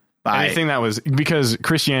religion by anything that was, because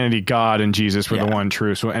Christianity, God, and Jesus were the one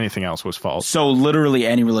true. So anything else was false. So literally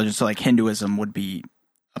any religion. So like Hinduism would be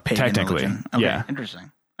a pagan Technically, religion. Okay, yeah.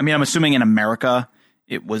 Interesting. I mean, I'm assuming in America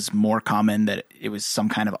it was more common that it was some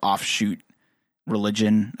kind of offshoot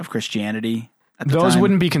religion of Christianity at the Those time.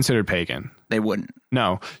 wouldn't be considered pagan. They wouldn't.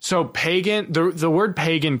 No. So pagan, the word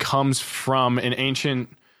pagan comes from an ancient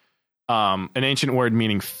word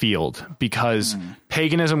meaning field, because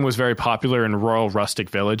paganism was very popular in rural rustic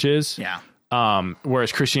villages. Yeah.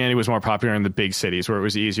 Whereas Christianity was more popular in the big cities, where it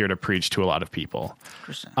was easier to preach to a lot of people.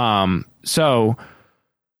 Interesting. So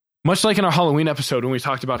much like in our Halloween episode, when we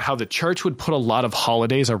talked about how the church would put a lot of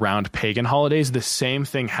holidays around pagan holidays, the same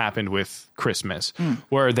thing happened with Christmas,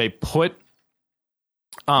 where they put,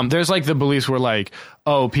 there's like the beliefs were like,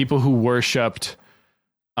 oh, people who worshipped,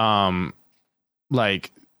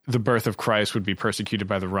 like the birth of Christ would be persecuted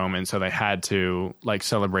by the Romans. So they had to like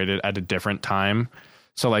celebrate it at a different time.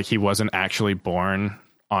 So like he wasn't actually born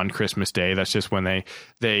on Christmas Day. That's just when they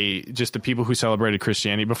just the people who celebrated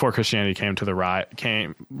Christianity before Christianity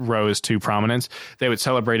rose to prominence. They would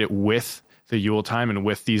celebrate it with the Yule time and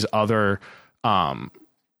with these other winter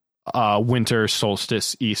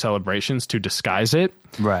solstice celebrations to disguise it.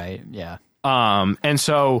 Right. Yeah. And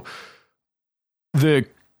so the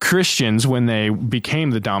Christians, when they became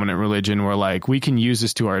the dominant religion, were like, we can use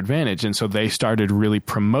this to our advantage. And so they started really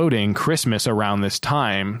promoting Christmas around this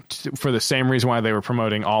time for the same reason why they were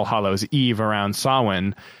promoting All Hallows Eve around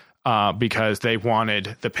Samhain, because they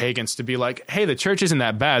wanted the pagans to be like, hey, the church isn't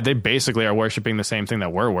that bad. They basically are worshiping the same thing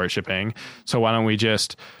that we're worshiping. So why don't we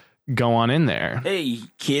just go on in there? Hey,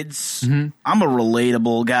 kids, I'm a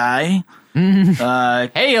relatable guy.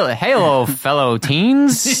 Hello, fellow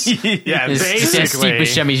teens. Yeah, Steve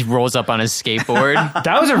Buscemi rolls up on his skateboard.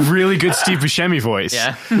 That was a really good Steve Buscemi voice.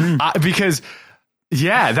 Yeah. Because,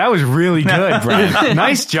 yeah, that was really good, Brent.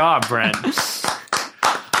 Nice job, Brent.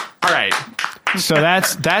 All right. So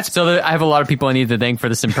that's So I have a lot of people I need to thank for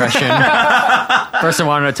this impression. First, I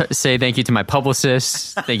wanted to say thank you to my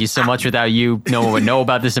publicist. Thank you so much. Without you, no one would know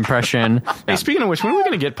about this impression. Hey, speaking of which, when are we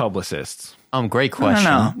going to get publicists? Great question.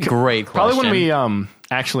 I don't know. Great question. Probably when we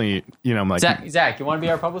actually, like Zach, you want to be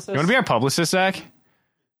our publicist? You want to be our publicist, Zach?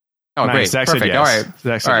 Oh, Nice. great. Zach said Perfect. yes. All right.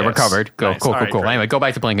 Zach said All right, we're yes. covered. Go. Nice. Cool. All right, great. Anyway, go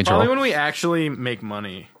back to plane control. Probably when we actually make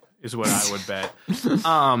money is what I would bet.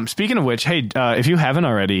 Speaking of which, hey, if you haven't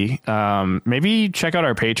already, maybe check out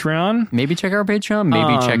our Patreon. Maybe check out our Patreon.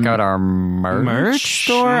 Maybe check out our merch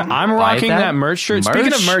store. I'm Buy rocking that merch shirt. Merch?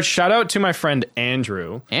 Speaking of merch, shout out to my friend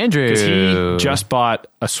Andrew. Because he just bought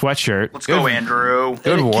a sweatshirt. Let's go, Andrew.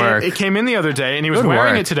 Good work. It came in the other day, and he was Good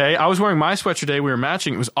wearing work. it today. I was wearing my sweatshirt today. We were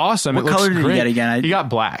matching. It was awesome. What it looks color did you great. get again? He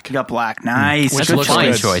got black. You got black. Nice. That's Which a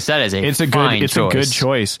fine good. choice. That is It's a fine good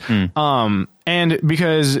choice. choice. And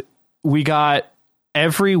because we got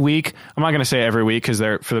every week, I'm not going to say every week because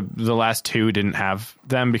for the last 2 didn't have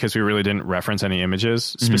them because we really didn't reference any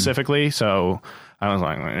images specifically. So I was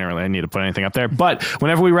like, I didn't really need to put anything up there. But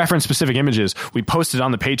whenever we reference specific images, we post it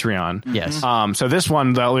on the Patreon. Yes. So this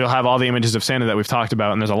one, we'll have all the images of Santa that we've talked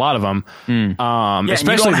about, and there's a lot of them. Yeah,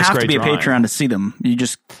 especially you don't this have to great be drawing. a Patreon to see them. You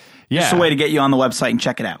just it's a way to get you on the website and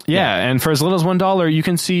check it out. Yeah, and for as little as $1, you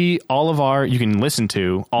can see you can listen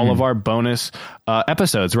to all of our bonus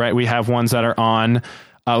episodes, right? We have ones that are on,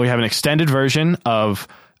 we have an extended version of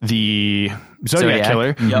the Zodiac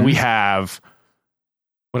Killer. Yep. We have,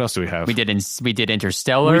 what else do we have? We did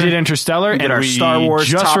Interstellar. We did Interstellar, did and our we Star Wars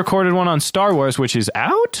just top- recorded one on Star Wars, which is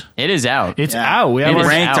out. It is out. It's out. We have We is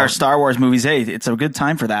ranked out. our Star Wars movies. Hey, it's a good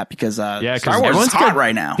time for that because 'cause Star Wars is everyone's hot got-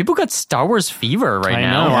 right now. People got Star Wars fever right I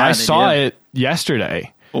now. know. Yeah, I they saw did. it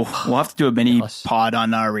yesterday. We'll have to do a mini pod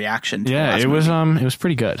on our reaction. To the Yeah, last it movie. was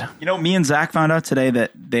pretty good. You know, me and Zach found out today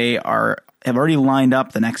that they have already lined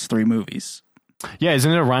up the next 3 movies. Yeah, isn't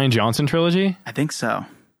it a Ryan Johnson trilogy? I think so.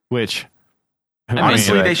 Which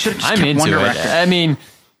Honestly, into they it. should have just I'm kept one into it. director. I mean,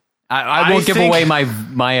 I I won't give think- away my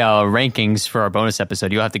rankings for our bonus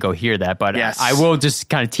episode. You'll have to go hear that. But Yes. I will just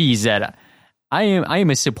kind of tease that I am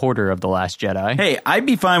a supporter of The Last Jedi. Hey, I'd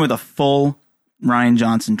be fine with a full Ryan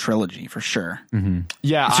Johnson trilogy for sure.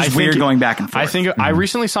 yeah, It's just I think weird going back and forth. I think I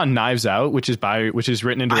recently saw Knives Out, which is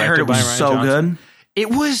written and I directed heard it by was Ryan so Johnson. good. It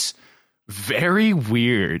was very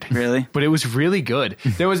weird. Really? But it was really good.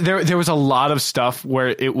 There was a lot of stuff where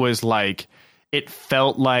it was like it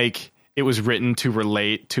felt like it was written to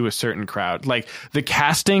relate to a certain crowd. Like the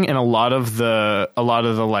casting and a lot of the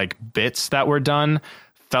like bits that were done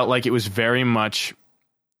felt like it was very much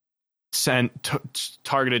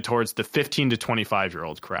targeted towards the 15 to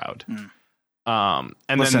 25-year-old crowd. And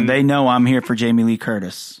Listen, then they know I'm here for Jamie Lee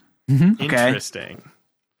Curtis. Okay. interesting.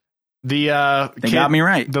 The They got me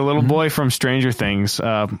right. The little boy from Stranger Things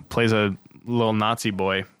plays a little Nazi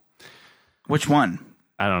boy. Which one?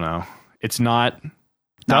 I don't know. It's not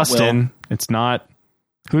Not Dustin. It's not.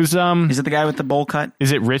 Who's Is it the guy with the bowl cut?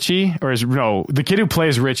 Is it Richie or is no the kid who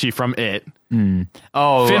plays Richie from It?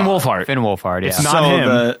 Oh, Finn Wolfhard. Finn Wolfhard. Yeah. It's not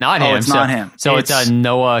him. Not him. Oh, it's not him. So It's- it's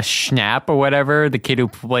Noah Schnapp or whatever, the kid who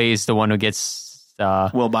plays the one who gets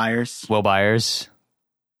Will Byers, Will Byers.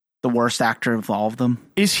 the worst actor of all of them.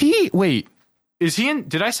 Is he? Wait. Is he in?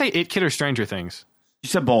 Did I say It Kid or Stranger Things? You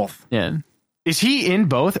said both. Yeah. Is he in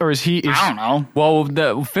both or is he? I don't know. Well,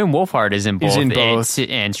 the Finn Wolfhard is in both, in both.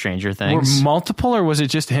 It and Stranger Were Things. multiple or was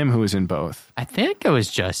it just him who was in both? I think it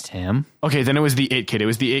was just him. Okay, then it was the It Kid. It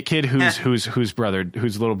was the It Kid whose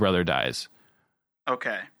little brother dies.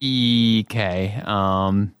 Okay. EK.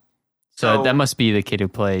 So that must be the kid who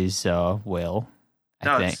plays Will.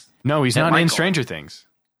 I think. No, he's Yeah, not in Michael. Stranger Things.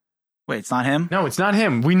 Wait, it's not him? No, it's not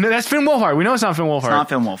him. We know that's Finn Wolfhard. We know it's not Finn Wolfhard. It's not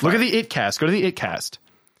Finn Wolfhard. Look at the It cast. Go to the It cast.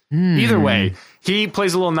 Either way, he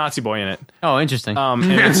plays a little Nazi boy in it. Oh, interesting. And,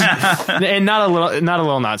 and not a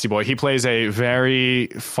little Nazi boy. He plays a very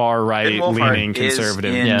far right Finn Wolfhard leaning is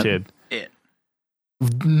conservative in kid. It.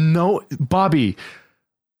 No, Bobby,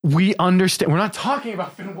 we understand. We're not talking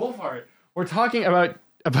about Finn Wolfhard. We're talking about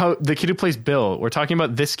the kid who plays Bill. We're talking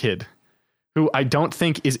about this kid, who I don't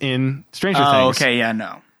think is in Stranger Oh, Things. okay, yeah,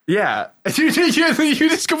 no. Yeah, you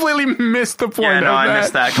just completely missed the point. Yeah, no, of I that.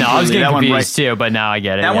 missed that no, I was completely. getting That went confused too, but now I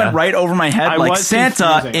get it. That went right over my head, I like was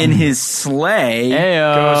Santa confusing. in his sleigh.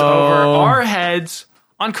 Goes Goes over our heads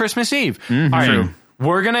on Christmas Eve. All right,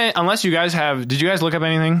 we're gonna. Unless you guys have, did you guys look up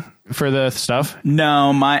anything for the stuff?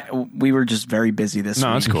 No, we were just very busy this week.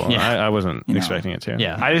 No, that's cool. Yeah. I wasn't know. expecting it to.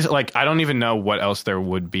 Yeah. I just I don't even know what else there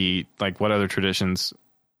would be. Like, what other traditions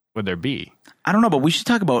would there be? I don't know, but we should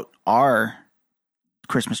talk about our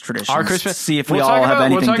Christmas traditions. Our Christmas. See if we we'll all talk have about,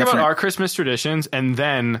 anything We'll talk different. about our Christmas traditions, and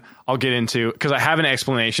then I'll get into because I have an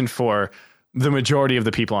explanation for the majority of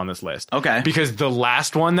the people on this list. Okay. Because the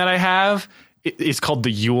last one that I have is called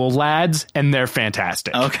the Yule Lads, and they're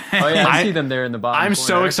fantastic. Okay. Oh yeah, I I- see them there in the bottom. I'm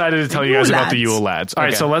so excited to tell you guys about the Yule Yule Lads. Lads. All right,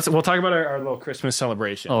 Okay. so we'll talk about our little Christmas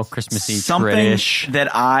celebration. Oh, Christmassy Something British. that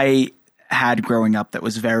I had growing up that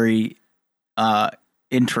was very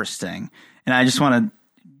interesting, and I just want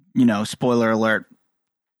to, spoiler alert,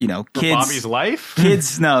 kids. Bobby's life.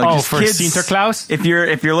 Kids, no, Oh, just for kids. Sinterklaas? If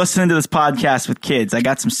you're listening to this podcast with kids, I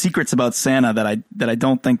got some secrets about Santa that I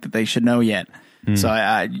don't think that they should know yet. So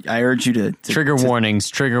I urge you to Trigger warnings.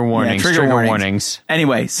 Trigger warnings. trigger Trigger warnings. warnings.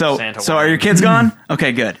 Anyway, so Santa are your kids gone?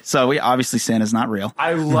 Okay, good. So obviously Santa's not real.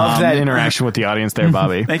 I love that interaction with the audience there,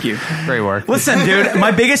 Bobby. Thank you. Great work. Listen, dude, my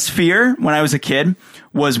biggest fear when I was a kid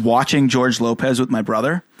was watching George Lopez with my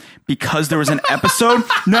brother because there was an episode.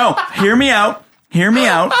 No, hear me out.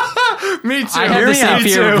 Me too. I have the same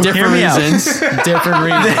fear of different reasons. Different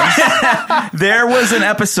reasons. There was an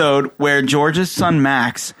episode where George's son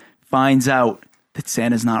Max finds out that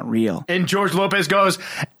Santa's not real. And George Lopez goes,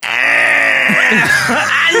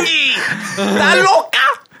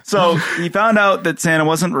 So he found out that Santa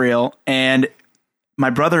wasn't real, and my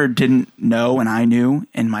brother didn't know, and I knew,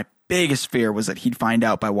 and my biggest fear was that he'd find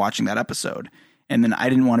out by watching that episode. And then I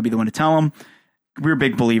didn't want to be the one to tell him. We were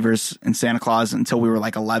big believers in Santa Claus until we were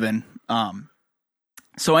like 11.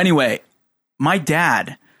 So anyway, my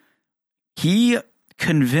dad, he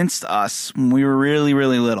convinced us when we were really,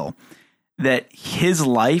 really little that his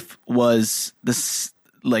life was this,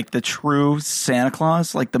 like the true Santa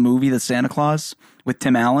Claus, like the movie The Santa Claus with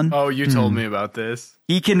Tim Allen. oh, you told me about this.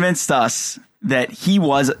 He convinced us that he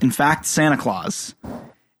was, in fact, Santa Claus,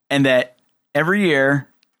 and that every year,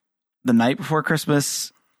 the night before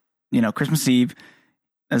Christmas, Christmas Eve,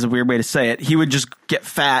 that's a weird way to say it, he would just get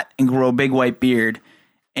fat and grow a big white beard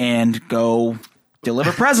and go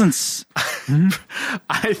deliver presents.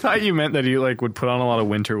 I thought you meant that he would put on a lot of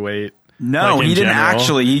winter weight. No, Like in he didn't general.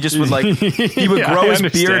 actually. He just would he would Yeah, grow I his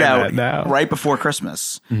beard understand out that now. right before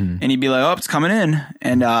Christmas, and he'd be like, "Oh, it's coming in,"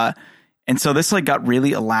 and so this got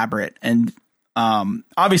really elaborate, and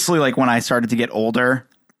obviously, when I started to get older,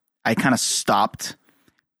 I kind of stopped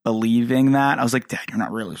believing that. I was like, "Dad, you're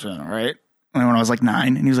not really Santa, right?" When I was 9,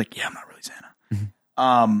 and he was like, "Yeah, I'm not really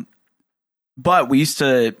Santa." But we used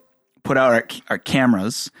to put out our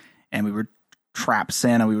cameras, and we would trap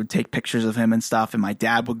Santa. We would take pictures of him and stuff, and my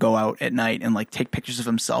dad would go out at night and take pictures of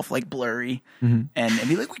himself blurry and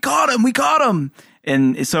be like, we caught him.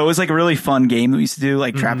 And so it was a really fun game that we used to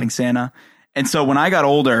do, trapping Santa. And so when I got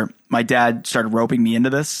older, my dad started roping me into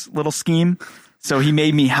this little scheme. So he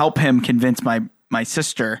made me help him convince my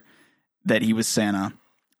sister that he was Santa.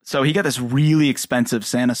 So he got this really expensive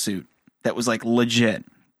Santa suit that was legit.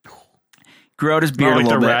 Grew out his beard Not a like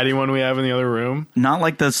little the bit. ratty one we have in the other room. Not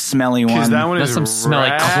like the smelly one. Because that one That's is some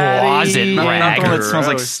smelly ratty. closet Not rag. the one that smells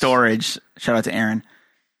like Gross. storage. Shout out to Aaron.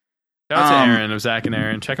 Shout out to Um, Aaron of Zach and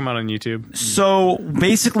Aaron. Check them out on YouTube. So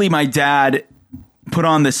basically, my dad put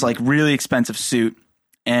on this really expensive suit,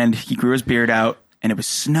 and he grew his beard out, and it was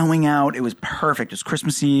snowing out. It was perfect. It was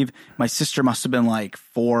Christmas Eve. My sister must have been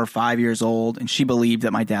 4 or 5 years old, and she believed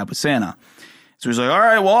that my dad was Santa. So he was like, "All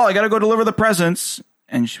right, well, I got to go deliver the presents."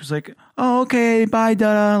 And she was like, "Oh, okay, bye,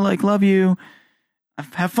 Dada. Love you.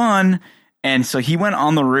 Have fun." And so he went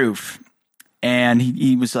on the roof, and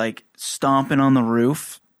he was stomping on the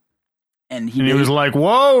roof, and And he was like,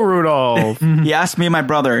 whoa, Rudolph. he asked me and my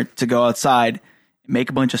brother to go outside, make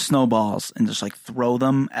a bunch of snowballs, and just throw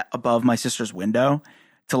them above my sister's window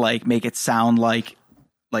to make it sound like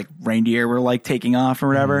reindeer were taking off or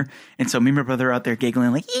whatever. And so me and my brother are out there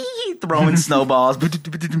giggling, "Ee," throwing snowballs.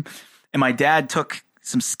 And my dad took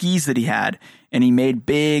some skis that he had, and he made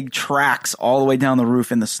big tracks all the way down the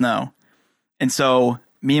roof in the snow. And so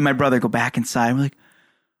me and my brother go back inside. We're like,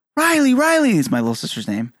 Riley is my little sister's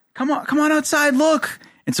name. Come on outside, look.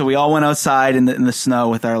 And so we all went outside in the snow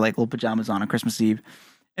with our little pajamas on Christmas Eve.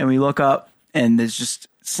 And we look up, and there's just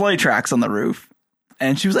sleigh tracks on the roof.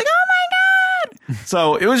 And she was like, "Oh my God."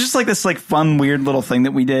 So it was just this fun, weird little thing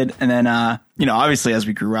that we did. And then, obviously as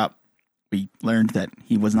we grew up, we learned that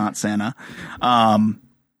he was not Santa.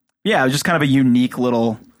 Yeah, it was just kind of a unique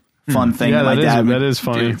little fun thing. Yeah, that my dad that would is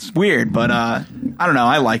funny. do. It's weird, but I don't know.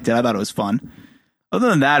 I liked it. I thought it was fun. Other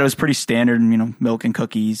than that, it was pretty standard, milk and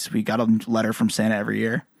cookies. We got a letter from Santa every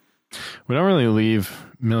year. We don't really leave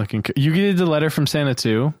milk and you did the letter from Santa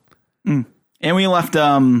too? And we left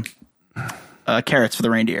carrots for the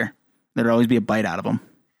reindeer. There'd always be a bite out of them.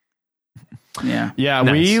 Yeah. Yeah,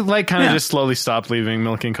 Nice. we kind of Yeah. just slowly stopped leaving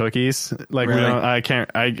milk and cookies. We Really? don't. I can't.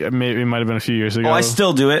 Maybe it might have been a few years ago. Oh, I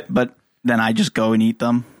still do it, but then I just go and eat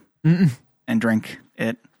them and drink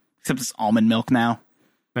it. Except it's almond milk now.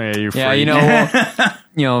 Oh, yeah, you're Yeah,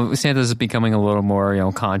 free. Santa's becoming a little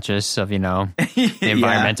more, conscious of, the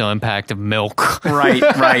environmental impact of milk. Right.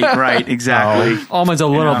 Exactly. Almond's a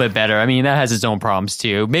little Yeah. bit better. I mean, that has its own problems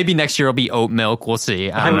too. Maybe next year it'll be oat milk. We'll see.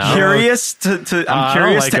 I don't know. I'm curious to I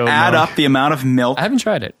don't like oat add milk. up the amount of milk I haven't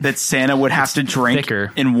tried it. that Santa would have to drink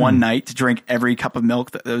thicker. in one night to drink every cup of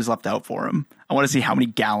milk that was left out for him. I want to see how many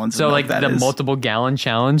gallons So of milk like that the is. multiple gallon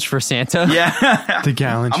challenge for Santa. Yeah. The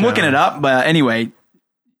gallon. I'm looking it up, but anyway.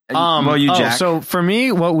 Well, you, Jack. So for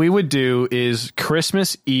me, what we would do is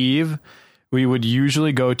Christmas Eve, we would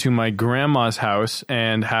usually go to my grandma's house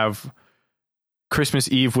and have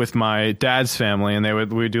Christmas Eve with my dad's family, and we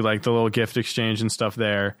would do the little gift exchange and stuff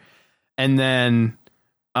there. And then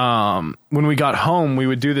when we got home, we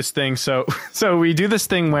would do this thing. So we do this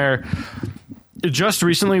thing where just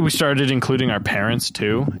recently we started including our parents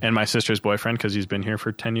too, and my sister's boyfriend because he's been here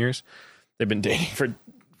for 10 years. They've been dating for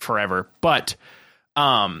forever. But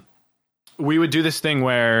we would do this thing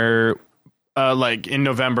where like in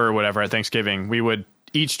November or whatever at Thanksgiving, we would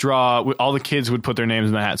each draw, all the kids would put their names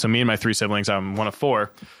in the hat. So me and my 3 siblings, I'm one of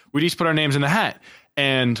 4, we'd each put our names in the hat.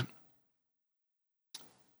 And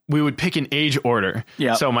we would pick an age order.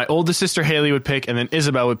 Yeah. So my oldest sister Haley would pick, and then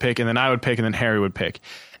Isabel would pick, and then I would pick, and then Harry would pick.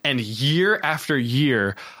 And year after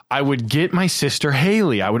year, I would get my sister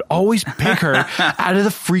Haley. I would always pick her out of the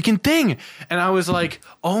freaking thing. And I was like,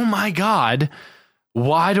 oh my God,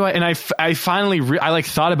 why do I? And I finally, I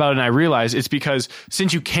thought about it and I realized it's because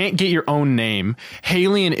since you can't get your own name,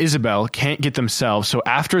 Haley and Isabel can't get themselves. So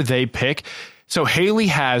after they pick, so Haley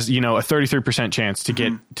has, a 33% chance to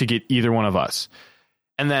get either one of us.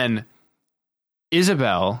 And then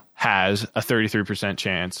Isabel has a 33%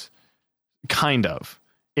 chance, kind of.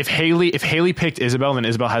 If Haley picked Isabel, then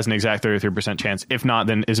Isabel has an exact 33% chance. If not,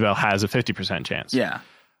 then Isabel has a 50% chance. Yeah.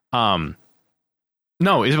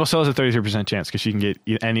 No, Isabel still has a 33% chance because she can get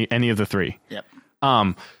any of the 3. Yep.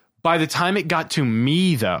 By the time it got to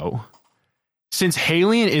me, though, since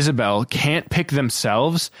Haley and Isabel can't pick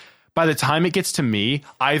themselves, by the time it gets to me,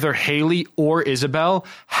 either Haley or Isabel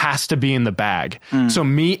has to be in the bag. So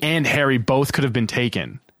me and Harry both could have been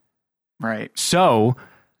taken. Right. So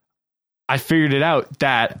I figured it out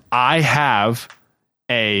that I have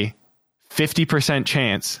a 50%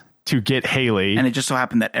 chance to get Haley. And it just so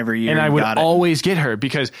happened that every year and I you would got it. always get her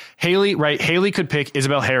because Haley could pick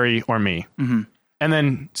Isabel, Harry, or me. Mm-hmm. And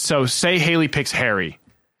then, so say Haley picks Harry,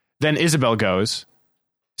 then Isabel goes.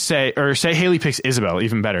 Say Haley picks Isabel,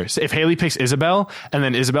 even better. So if Haley picks Isabel and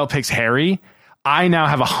then Isabel picks Harry, I now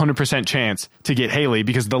have 100% chance to get Haley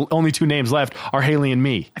because the only 2 names left are Haley and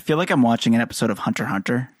me. I feel like I'm watching an episode of Hunter x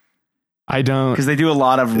Hunter. I don't. Because they do a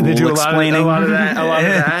lot of explaining. A lot of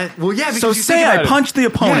that. Well, yeah. So say I punch the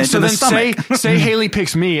opponent so in the then stomach. say Haley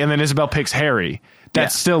picks me and then Isabel picks Harry. That Yeah.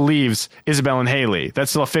 still leaves Isabel and Haley. That's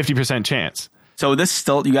still a 50% chance. So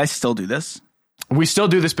you guys still do this? We still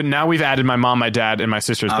do this, but now we've added my mom, my dad, and my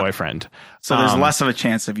sister's boyfriend. So there's less of a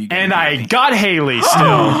chance of you getting And Haley. I got Haley still.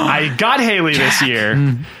 I got Haley this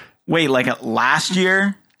year. Wait, like last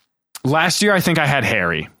year? Last year, I think I had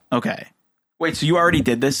Harry. Okay. Wait, so you already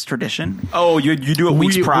did this tradition? Oh, you do it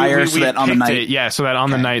weeks prior so that on the night. So that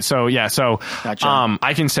on the night. So yeah, so Gotcha.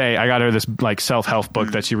 I can say I got her this like self-help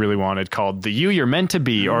book that she really wanted called The You You're Meant to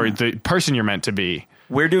Be or The Person You're Meant to Be.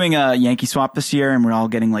 We're doing a Yankee swap this year, and we're all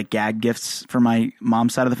getting like gag gifts for my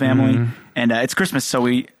mom's side of the family. And it's Christmas, so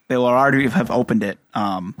they will already have opened it.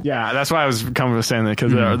 Yeah, that's why I was coming to saying that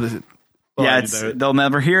because they'll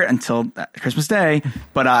never hear it until Christmas Day.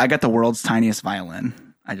 But I got the world's tiniest violin.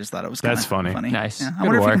 I just thought it was That's funny. Nice. Yeah, I Good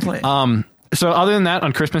wonder if you work. can play it. So other than that,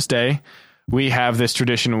 on Christmas Day, we have this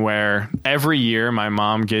tradition where every year my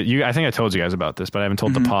mom I think I told you guys about this, but I haven't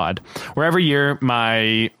told the pod. Where every year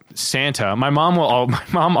my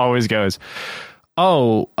mom always goes,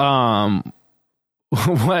 what?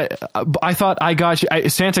 I thought I got you.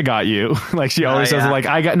 Santa got you. Like she always says, like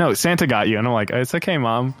Santa got you, and I'm like, it's okay,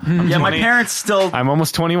 Mom. Yeah, my parents still. I'm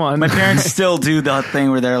almost 21. My parents still do the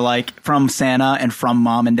thing where they're like from Santa and from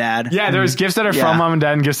Mom and Dad. Yeah, there's gifts that are from Mom and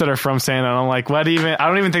Dad and gifts that are from Santa. And I'm like, what even? I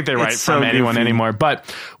don't even think they write so from anyone goofy. anymore. But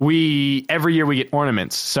every year we get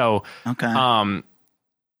ornaments. So, Okay.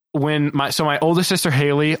 my oldest sister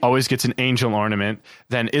Haley always gets an angel ornament.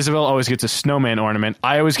 Then Isabel always gets a snowman ornament.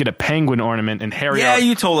 I always get a penguin ornament, and Harry. Yeah,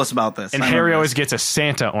 you told us about this. And Harry always gets a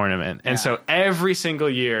Santa ornament. And so every single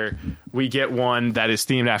year we get one that is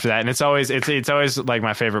themed after that. And it's always like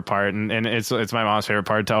my favorite part. And it's my mom's favorite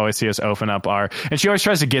part to always see us open up and she always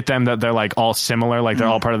tries to get them that they're like all similar, like they're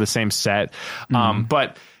all part of the same set.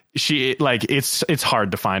 But she it's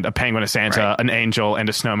hard to find a penguin, a Santa, an angel, and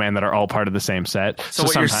a snowman that are all part of the same set. So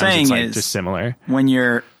what you're sometimes saying it's like is just similar. When when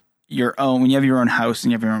you have your own house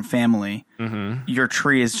and you have your own family, your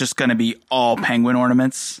tree is just going to be all penguin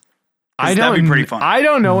ornaments. That'd be pretty fun. I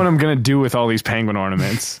don't know what I'm gonna do with all these penguin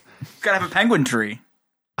ornaments. Gotta have a penguin tree.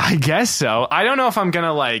 I guess so. I don't know if I'm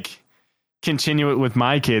gonna like continue it with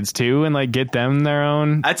my kids too and like get them their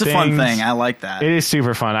own. That's a fun thing. I like that. It is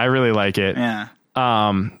super fun. I really like it. Yeah.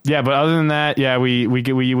 But other than that, yeah, we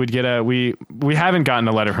haven't gotten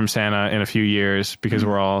a letter from Santa in a few years because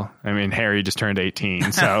Harry just turned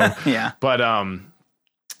 18, so Yeah. But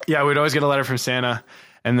yeah, we'd always get a letter from Santa,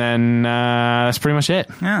 and then that's pretty much it.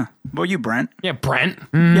 Yeah. What about you, Brent? Yeah, Brent.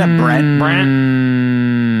 Yeah,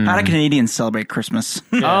 Brent. How do Canadians celebrate Christmas?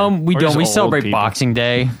 We We're don't. just We old celebrate people. Boxing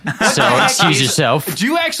Day. So excuse yourself. Do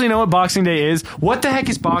you actually know what Boxing Day is? What the heck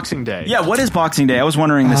is Boxing Day? Yeah, what is Boxing Day? I was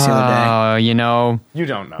wondering this the other day. Oh, you know, You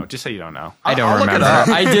don't know. Just say you don't know. I don't I'll look it remember. up.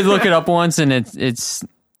 I did look it up once, and it's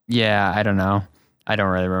yeah. I don't know. I don't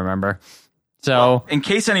really remember. So In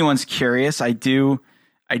case anyone's curious, I do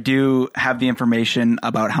have the information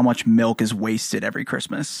about how much milk is wasted every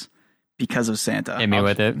Christmas because of Santa. hit me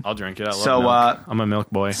with it. I'll drink it. I love So, milk. I'm a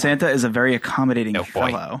milk boy. Santa is a very accommodating Milk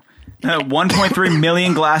boy. fellow. 1.3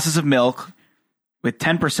 million glasses of milk, with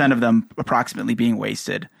 10% of them approximately being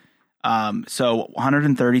wasted. So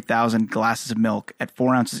 130,000 glasses of milk at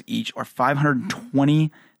 4 ounces each, or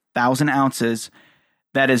 520,000 ounces.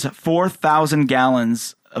 That is 4,000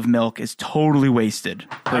 gallons of milk is totally wasted.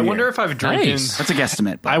 per I wonder year. if I've drank. Nice. That's a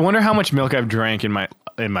guesstimate. But I wonder how much milk I've drank in my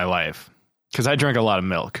life, because I drank a lot of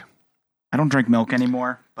milk. I don't drink milk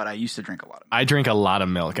anymore, but I used to drink a lot of milk. I drink a lot of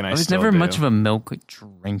milk, and I I was still never do. much of a milk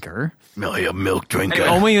drinker. a milk drinker.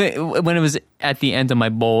 Only when it was at the end of my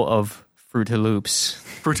bowl of Fruit Loops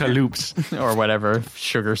Fruta Loops. or whatever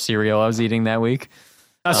sugar cereal I was eating that week.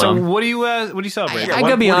 So what do you celebrate? I gotta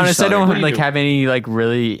be what do you honest, I celebrate? don't What do you like do? have any like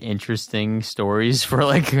really interesting stories for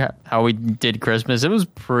like how we did Christmas. It was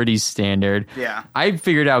pretty standard. Yeah. I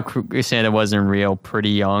figured out Santa wasn't real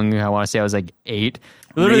pretty young. I want to say I was like 8.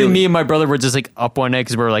 Literally, Really? me and my brother were just like up one night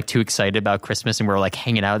because we were like too excited about Christmas, and we were like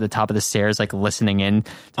hanging out at the top of the stairs, like listening in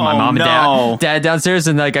to my Oh, mom and no. dad downstairs,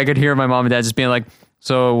 and like I could hear my mom and dad just being like,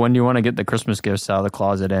 "So when do you want to get the Christmas gifts out of the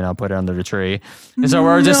closet and I'll put it under the tree?" And so we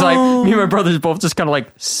were just like, me and my brothers both just kind of like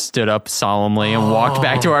stood up solemnly and walked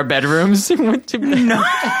back to our bedrooms. And went to bed. No,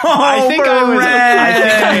 I think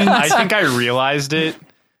I think I realized it,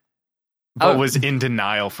 but Oh. was in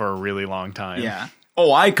denial for a really long time. Yeah.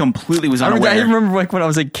 Oh, I completely was I unaware. remember like when I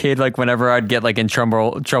was a kid, like whenever I'd get like in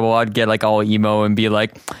trouble, I'd get like all emo and be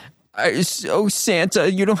like, "Oh Santa,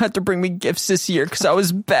 you don't have to bring me gifts this year because I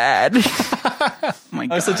was bad." Oh my I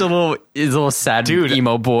God. was such a little sad Dude,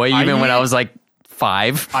 emo boy, even when I was like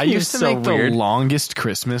 5. I It was used to so make weird. the longest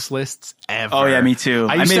Christmas lists ever. Oh, yeah, me too.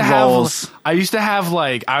 I used made to have, rolls. I used to have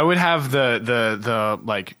like I would have the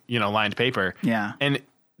like lined paper. Yeah. and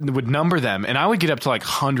would number them, and I would get up to like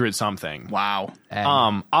 100 something. Wow.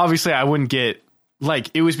 Obviously I wouldn't get like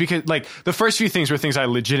it was because like the first few things were things I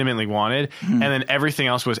legitimately wanted, and then everything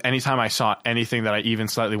else was anytime I saw anything that I even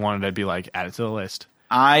slightly wanted, I'd be like, add it to the list.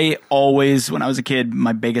 I always, when I was a kid,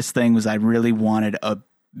 my biggest thing was I really wanted a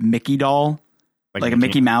Mickey doll, like a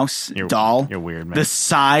Mickey Mouse doll. You're weird, man. The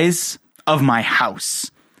size of my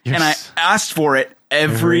house. You're and I s- asked for it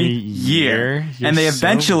every Every year. year? You're And they so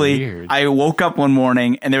eventually, weird. I woke up one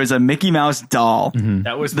morning and there was a Mickey Mouse doll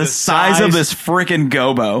that was the size of this freaking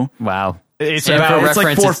gobo. Wow. It's And about for It's like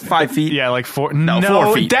reference, 4 or 5 feet. yeah, like 4. No, No,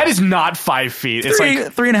 4 feet. that is not 5 feet. It's Three,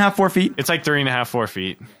 like 3.5, 4 feet. it's like 3.5, 4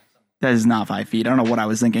 feet. That is not 5 feet. I don't know what I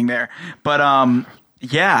was thinking there. But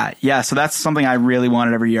yeah. So that's something I really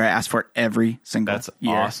wanted every year. I asked for it every single That's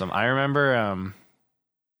year. awesome. I remember.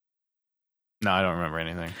 No, I don't remember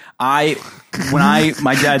anything.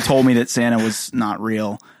 My dad told me that Santa was not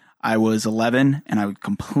real, I was 11 and I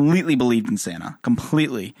completely believed in Santa.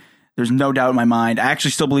 Completely. There's no doubt in my mind. I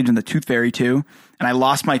actually still believed in the Tooth Fairy too. And I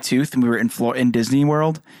lost my tooth and we were in Disney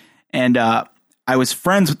World. And I was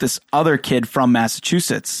friends with this other kid from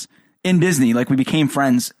Massachusetts in Disney. Like we became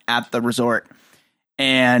friends at the resort.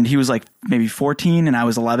 And he was like maybe 14 and I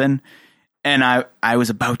was 11. And I was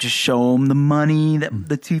about to show him the money that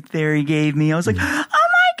the Tooth Fairy gave me. I was like, oh my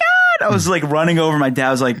God. I was like running over. My dad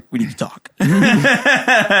was like, we need to talk.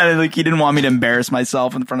 Like he didn't want me to embarrass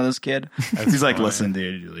myself in front of this kid. He's like, listen,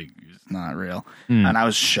 dude, like, it's not real. And I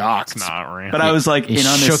was shocked. It's not real. But I was like He in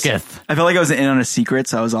on this. shooketh. I felt like I was in on a secret,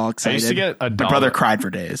 so I was all excited. used to get a My dollar. brother cried for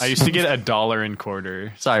days. I used to get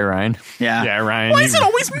 $1.25. Sorry, Ryan. yeah. Yeah, Ryan. Why is it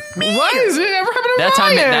always me? Why is it ever happening to That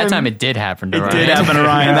Ryan? time it did happen to It Ryan. did happen to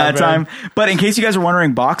Ryan that happened. time. But in case you guys are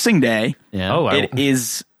wondering, Boxing Day, Yeah. Oh, it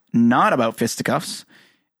is not about fisticuffs.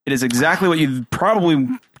 It is exactly what you probably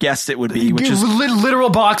guessed it would be, which is literal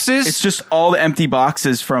boxes. it's just all the empty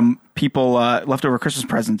boxes from people leftover Christmas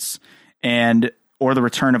presents or the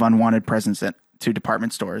return of unwanted presents to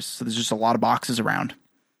department stores. So there's just a lot of boxes around.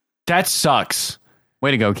 that sucks. Way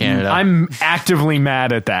to go, Canada. I'm actively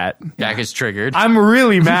mad at that. Jack is triggered. I'm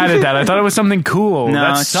really mad at that. I thought it was something cool. No,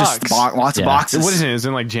 that it's sucks. just lots of Yeah. boxes. What is it? Is it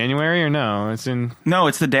in like January or no? It's in. No,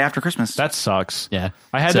 it's the day after Christmas. That sucks. Yeah.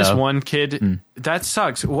 I had So- this one kid. That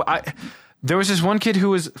sucks. There was this one kid who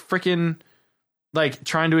was freaking like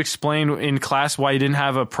trying to explain in class why he didn't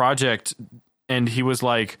have a project, and he was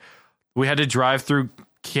like, "We had to drive through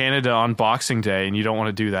Canada on Boxing Day, and you don't want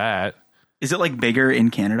to do that." Is it like bigger in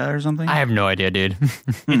Canada or something? I have no idea, dude.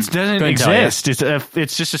 It doesn't Couldn't tell ya. exist.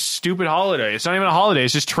 It's just a stupid holiday. It's not even a holiday.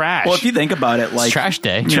 It's just trash. Well, if you think about it, like It's Trash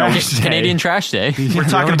Day. Trash Day. Canadian Trash Day. we're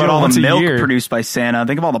talking only about do it all once the a milk year. produced by Santa.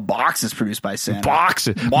 Think of all the boxes produced by Santa.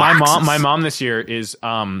 boxes. Boxes. My mom this year is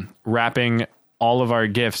wrapping all of our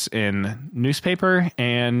gifts in newspaper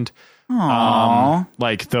and Aww,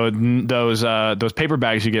 like those paper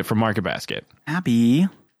bags you get from Market Basket. Abby.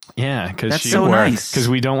 Yeah, because That's so nice. Because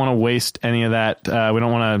we don't want to waste any of that. We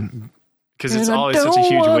don't want to, because it's always such a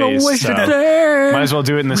huge waste. So might as well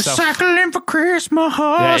do it in the stuff. Recycling for Christmas.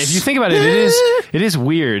 Yeah, if you think about it, it is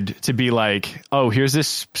weird to be like, oh, here's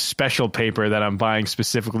this special paper that I'm buying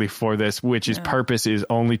specifically for this, which its purpose is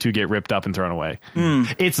only to get ripped up and thrown away.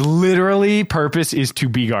 Its literally purpose is to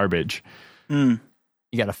be garbage. You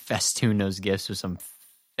got to festoon those gifts with some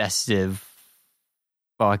festive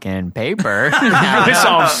fucking paper. It's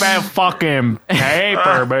all fat fucking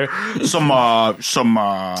paper, but some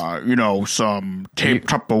tape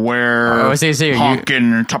Tupperware. I was gonna say,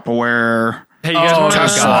 honking Tupperware. hey, you guys want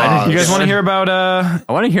Tesla. You guys want to hear about?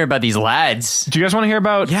 I want to hear about these lads. Do you guys want to hear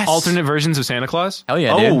about Yes. alternate versions of Santa Claus? Hell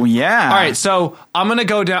yeah, Oh dude. yeah. All right, so I'm gonna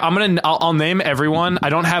go down. I'll name everyone. I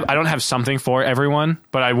don't have something for everyone,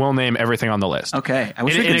 but I will name everything on the list. Okay. I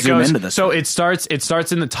wish And we could it zoom goes, into this. So it starts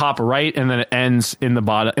in the top right, and then it ends in the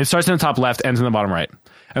bottom. It starts in the top left, ends in the bottom right,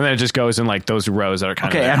 and then it just goes in like those rows that are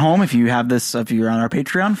kind Okay, of at home, if you have this, if you're on our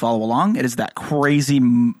Patreon, follow along. It is that crazy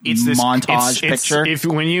montage picture. If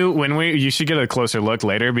you should get a closer look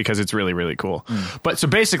later because it's really really cool. But so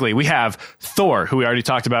basically, we have Thor, who we already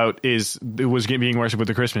talked about, was being worshipped with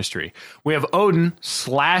the Christmas tree. We have Odin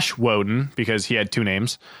 / Woden because he had two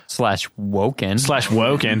names / Woken. /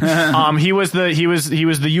 Woken. He was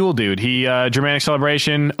the Yule dude. He Germanic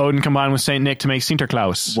celebration. Odin combined with Saint Nick to make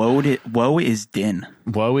Sinterklaas. Woe is Din.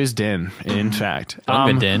 Woe is Din, in fact.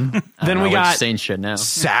 Woken din. Then we got saying shit now.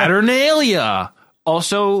 Saturnalia,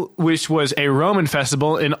 also, which was a Roman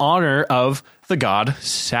festival in honor of the god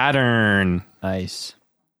Saturn. Nice.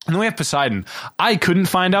 And then we have Poseidon. I couldn't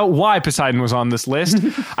find out why Poseidon was on this list.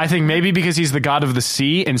 I think maybe because he's the god of the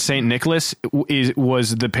sea and Saint Nicholas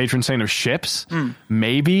was the patron saint of ships.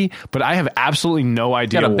 Maybe, but I have absolutely no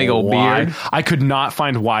idea. Got a big old why. beard. I could not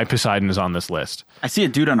find why Poseidon is on this list. I see a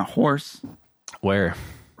dude on a horse Where?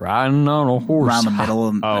 Riding on a horse. around the middle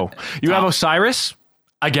of. Oh, you have Osiris.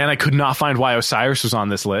 Again, I could not find why Osiris was on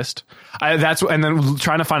this list. And then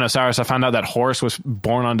trying to find Osiris, I found out that Horus was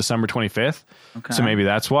born on December 25th. Okay. So maybe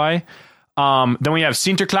that's why. Then we have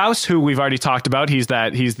Sinterklaas, who we've already talked about. He's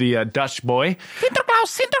the Dutch boy.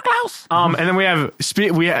 Sinterklaas. And then we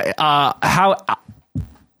have how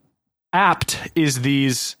apt is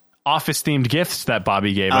these office themed gifts that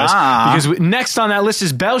Bobby gave us? Because next on that list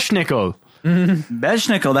is Belschnickel.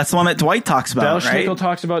 Belschnickel, that's the one that Dwight talks about, right? Belschnickel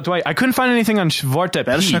talks about Dwight. I couldn't find anything on Zwarte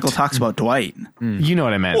Belschnickel Piet. talks about Dwight. You know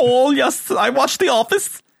what I meant. Oh, yes, I watched The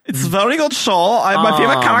Office. It's a very good show. My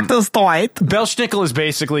favorite character is Dwight. Belschnickel is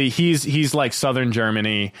basically he's like Southern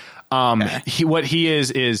Germany. What he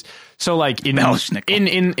is so like in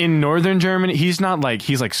Northern Germany, he's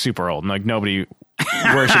like super old. Like nobody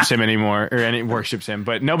worships him anymore, or any worships him,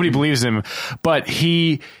 but nobody believes him. But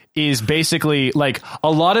he is basically like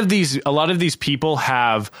a lot of these people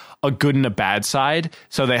have a good and a bad side.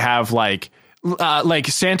 So they have like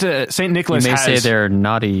Saint Nicholas. You may say they're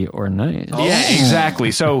naughty or nice. Yeah,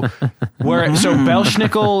 exactly. So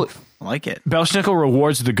Belschnickel. I like it. Belschnickel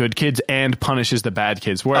rewards the good kids and punishes the bad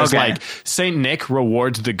kids, whereas like Saint Nick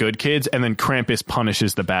rewards the good kids and then Krampus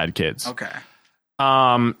punishes the bad kids. Okay.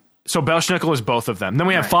 So Belschnickel is both of them. Then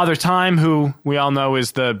we have Father Time, who we all know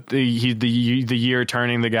is the year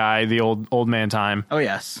turning the guy, the old man time. Oh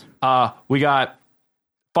yes. We got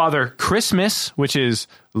Father Christmas, which is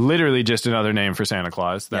literally just another name for Santa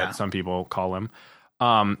Claus that some people call him.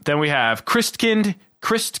 Then we have Christkind,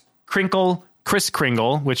 Christkrinkle, Kris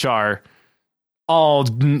Kringle, which are all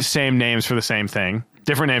same names for the same thing,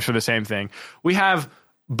 different names for the same thing. We have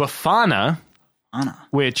Befana,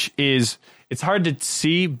 which is, it's hard to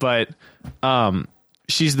see, but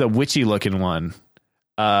she's the witchy looking one,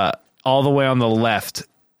 all the way on the left,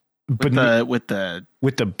 with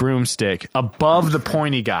the broomstick above the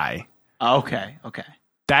pointy guy. Okay.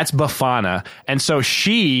 That's Befana. And so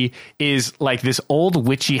she is like this old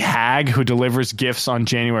witchy hag who delivers gifts on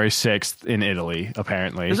January 6th in Italy,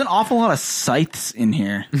 apparently. There's an awful lot of scythes in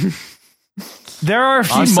here. There are a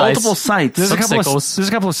few multiple scythes. There's a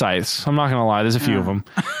couple of scythes. I'm not going to lie. There's a few of them.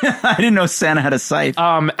 I didn't know Santa had a scythe.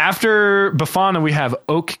 After Befana, we have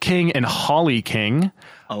Oak King and Holly King.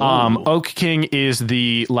 Oak King is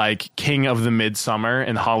the like king of the midsummer,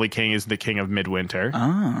 and Holly King is the king of midwinter.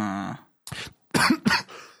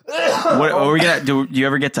 What are we gonna do? You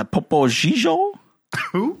ever get to Popo Gijo?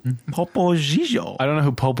 Who? Popo Gijo. I don't know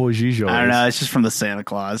who Popo Gijo is. I don't know. It's just from the Santa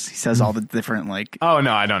Claus. He says all the different like. Oh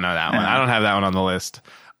no, I don't know that one. I don't have that one on the list.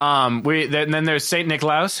 Then there's Saint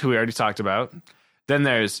Niklaus, who we already talked about. Then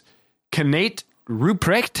there's Knut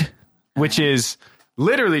Ruprecht, which is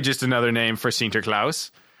literally just another name for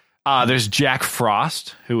Sinterklaas. There's Jack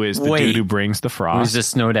Frost, who is the dude who brings the frost. Who's the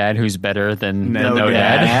snow dad who's better than no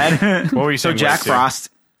dad? What were you saying? So Jack Frost.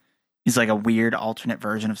 He's like a weird alternate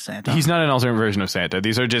version of Santa. He's not an alternate version of Santa.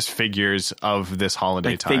 These are just figures of this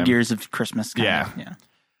holiday time. Figures of Christmas. Yeah.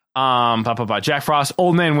 Jack Frost.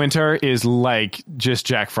 Old Man Winter is like just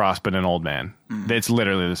Jack Frost, but an old man. It's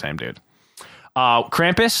literally the same dude.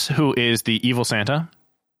 Krampus, who is the evil Santa.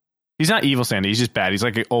 He's not evil Santa. He's just bad. He's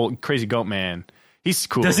like an old crazy goat man. He's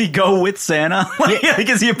cool. Does he go with Santa? Like,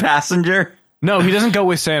 is he a passenger? No, he doesn't go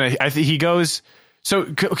with Santa. I think he goes. So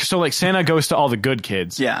like Santa goes to all the good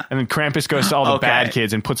kids, yeah, and then Krampus goes to all the bad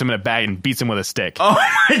kids and puts them in a bag and beats them with a stick. Oh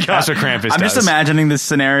my god, that's what Krampus does. I'm just imagining this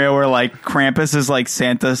scenario where like Krampus is like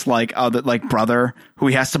Santa's like other like brother who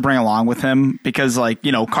he has to bring along with him because like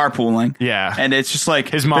carpooling. Yeah, and it's just like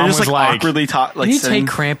his mom just, was like awkwardly like can you take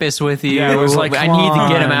Krampus with you? Yeah, it was like I need to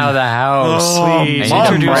get him out of the house. Oh, please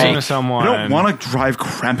introduce him to someone. I don't want to drive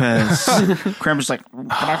Krampus. Krampus like,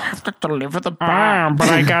 but I have to deliver the bag. But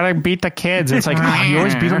I gotta beat the kids. It's like you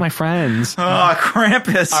always beat up my friends. Oh,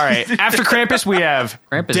 Krampus. All right. After Krampus, we have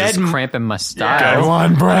Krampus Dead is cramping my style. Good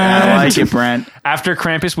one, Brent. I like it, Brent. After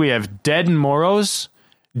Krampus, we have Dead Moros.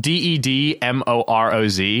 Deadmoroz.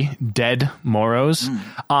 Dead Moros.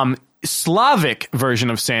 Slavic version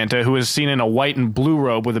of Santa, who is seen in a white and blue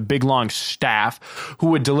robe with a big long staff, who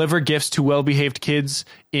would deliver gifts to well-behaved kids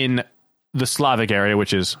in the Slavic area,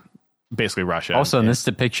 which is basically Russia. Also, in this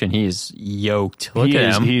depiction, he's yoked. Look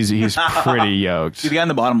at him. He's pretty yoked. The guy on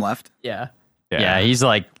the bottom left. Yeah, he's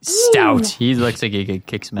like stout. He looks like he could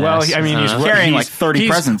kick some ass. Well, I mean, he's carrying like 30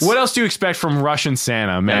 presents. What else do you expect from Russian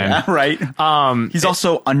Santa, man? Yeah, right. He's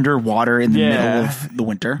also underwater in the middle of the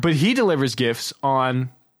winter. But he delivers gifts on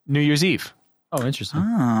New Year's Eve. Oh, interesting.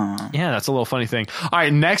 Yeah, that's a little funny thing. All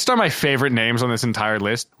right, next are my favorite names on this entire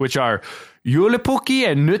list, which are Julepuki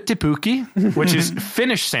and Nuttipuki, which is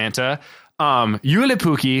Finnish Santa.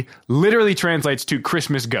 Julepuki literally translates to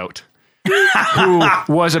Christmas goat, who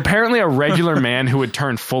was apparently a regular man who would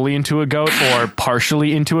turn fully into a goat or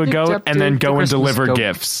partially into a goat and then go and deliver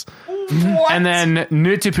gifts. What? And then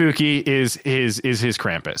Nuttipuki is his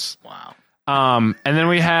Krampus. Wow. And then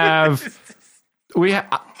we have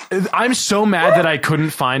I'm so mad that I couldn't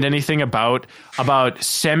find anything about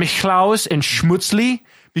Semichlaus and Schmutzli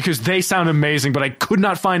because they sound amazing, but I could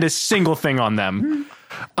not find a single thing on them.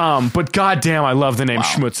 But goddamn, I love the name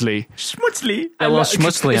Schmutzli. Schmutzli. A little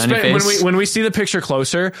Schmutzli on your face. When we see the picture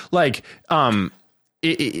closer, like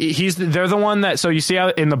they're the one that, so you see how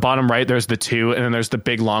in the bottom right there's the two and then there's the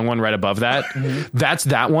big long one right above that. That's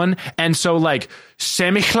that one. And so like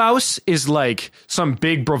Semichlaus is like some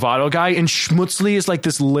big bravado guy and Schmutzli is like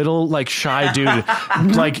this little like shy dude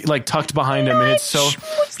like tucked behind him, and it's so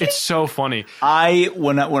funny.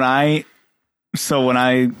 When I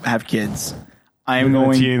have kids, I'm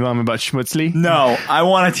going to teach them about Schmutzli. No, I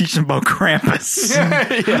want to teach them about Krampus.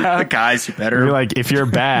 The guys who better. You're like, if you're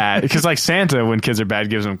bad, because like Santa, when kids are bad,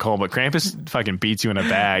 gives them cold, but Krampus fucking beats you in a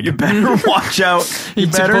bag. You better watch out. He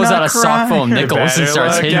pulls out a sock full of nickels and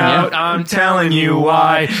starts hitting you. I'm telling you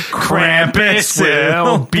why Krampus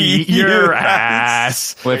will beat your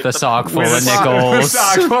ass with a sock full of nickels.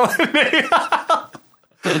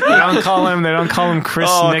 They don't call him Chris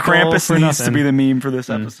Nickel. Krampus needs to be the meme for this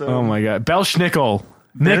episode. Oh my god, Belschnickel.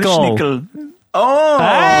 Nickel. Oh,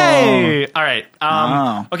 hey! All right.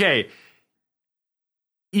 Okay.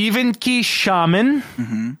 Evenki Shaman.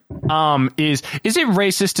 Is it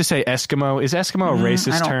racist to say Eskimo? Is Eskimo a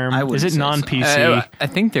racist term? Is it non-PC? I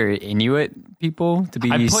think they're Inuit people.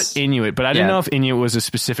 I put Inuit, but I didn't know if Inuit was a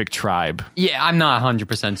specific tribe. Yeah, I'm not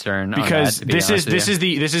 100% certain. Because this is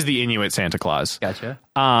the Inuit Santa Claus. Gotcha.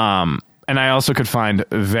 And I also could find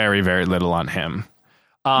very, very little on him.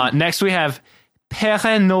 Next we have Père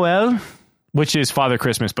Noël, which is Father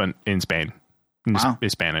Christmas, but in Spain.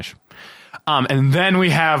 Is Spanish. And then we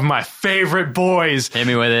have my favorite boys. Hit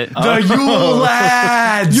me with it. The Yule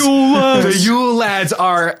Lads. The Yule Lads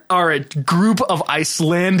are a group of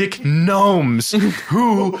Icelandic gnomes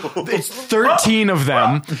who, it's 13 of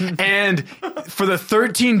them. And for the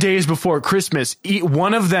 13 days before Christmas,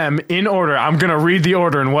 one of them in order. I'm going to read the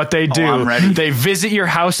order and what they do. I'm ready. They visit your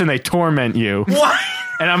house and they torment you. What?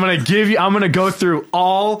 And I'm going to go through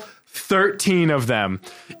all 13 of them.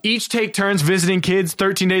 Each take turns visiting kids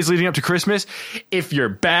 13 days leading up to Christmas. If you're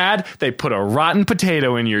bad, they put a rotten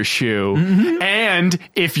potato in your shoe. And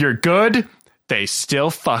if you're good, they still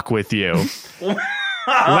fuck with you.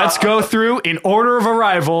 Let's go through in order of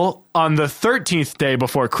arrival. On the 13th day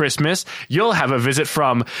before Christmas, you'll have a visit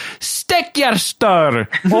from Stekjerster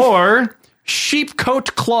or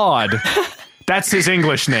Sheepcoat Claude. That's his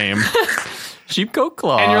English name. Sheepcoat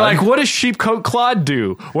Claude. And you're like, what does Sheepcoat Claude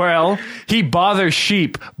do? Well, he bothers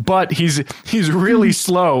sheep, but he's really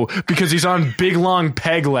slow because he's on big long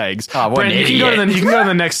peg legs. Oh, what Brandon, an you can idiot. go to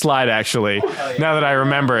the next slide. Actually, now that I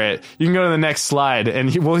remember it, you can go to the next slide. And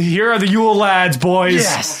here are the Yule lads, boys.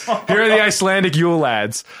 Yes. Here are the Icelandic Yule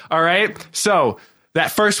lads. All right. So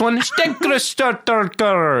that first one,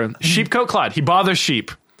 Sheepcoat Claude. He bothers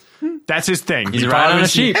sheep. That's his thing. He's He riding on a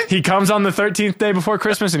bothers sheep. He comes on the 13th day before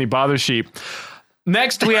Christmas and he bothers sheep.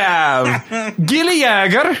 Next we have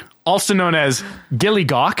Gilliager, also known as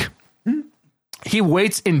Gilligok. He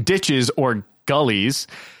waits in ditches or gullies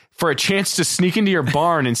for a chance to sneak into your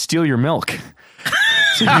barn and steal your milk.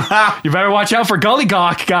 So you better watch out for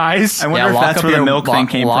Gullygok, guys. I wonder if that's where the milk thing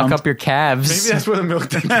came lock from. up your calves. Maybe that's where the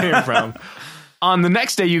milk thing came from. On the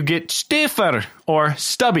next day, you get Stiffer or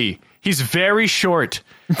Stubby. He's very short.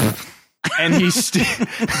 And he's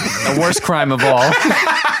The worst crime of all.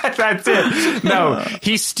 that's it. No,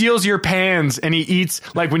 he steals your pans and he eats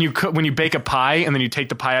like when you bake a pie and then you take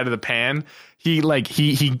the pie out of the pan. He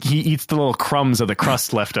eats the little crumbs of the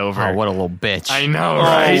crust left over. Oh, what a little bitch. I know,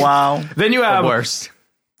 right? Oh, wow. Then you have Worst.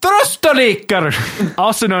 Thrustalicker,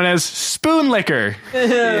 also known as Spoon Licker.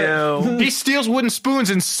 Ew. He steals wooden spoons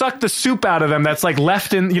and suck the soup out of them that's like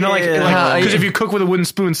left in, like Yeah. because if you cook with a wooden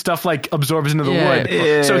spoon, stuff like absorbs into the Yeah.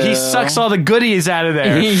 wood. So he Ew. sucks all the goodies out of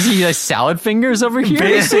there. He has salad fingers over here.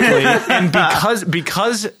 Basically. And because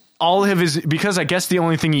I guess the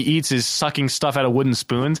only thing he eats is sucking stuff out of wooden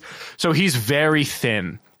spoons. So he's very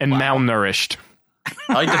thin and malnourished.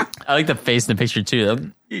 I like the face in the picture too. Though.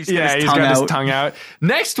 He's Yeah, he's got his tongue out.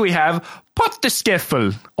 Next, we have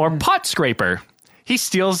potteskiffel or pot scraper. He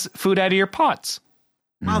steals food out of your pots.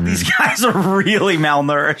 Wow, these guys are really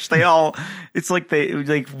malnourished. It's like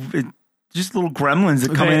just little gremlins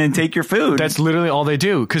that come in and take your food. That's literally all they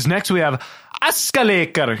do. Because next we have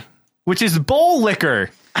askaleker, which is bowl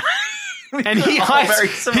licker. And he All very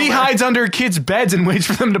similar. hides under kids' beds and waits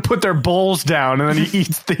for them to put their bowls down, and then he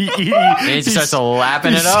eats And he just starts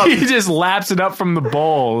lapping it up. He just laps it up from the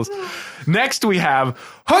bowls. Next we have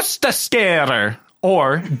Hustaskarer,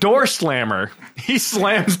 or door slammer. He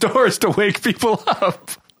slams doors to wake people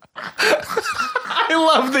up. I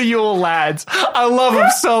love the Yule lads. I love them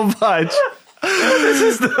so much. This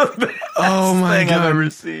is the best Oh my thing god! I've ever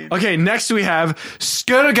seen. Okay, next we have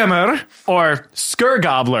Skurgamer or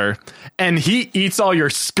Skurgobler, and he eats all your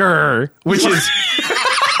skur, which is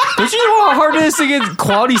Don't you know how hard it is to get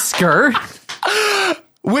quality skur?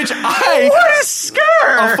 what is What is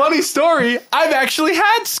skur? a funny story. I've actually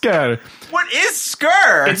had skur. What is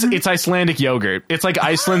skur? It's Icelandic yogurt. It's like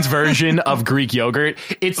Iceland's version of Greek yogurt.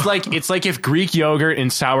 It's like if Greek yogurt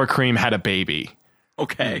and sour cream had a baby.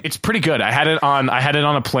 Okay. It's pretty good. I had it on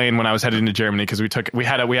a plane when I was headed to Germany because we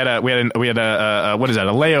had a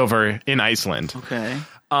layover in Iceland. Okay.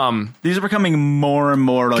 These are becoming more and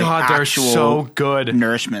more like God, they're actual so good.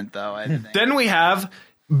 nourishment, though. I think. Then we have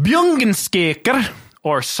Bjungenskaker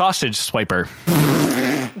or sausage swiper.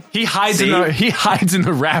 He hides in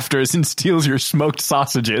the rafters and steals your smoked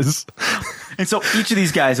sausages. And so each of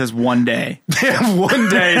these guys has one day. They have one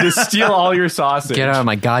day to steal all your sausage. Get out of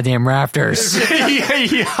my goddamn rafters.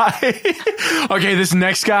 Okay, this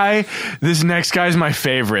next guy is my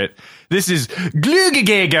favorite. This is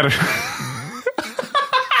Gluggegager.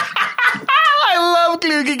 I love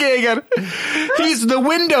Gluggegager. He's the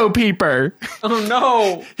window peeper. Oh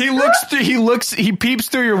no. He peeps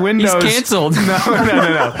through your windows. He's canceled.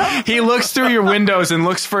 No. He looks through your windows and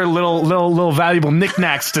looks for little valuable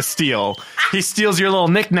knickknacks to steal. He steals your little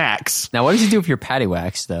knickknacks. Now, what does he do with your patty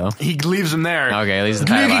wax, though? He leaves them there. Okay, leaves the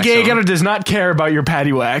patty wax. Gluggegager does not care about your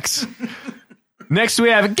patty wax. Next we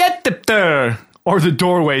have Getdipter, or the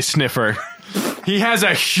doorway sniffer. He has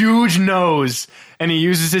a huge nose, and he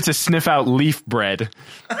uses it to sniff out leaf bread.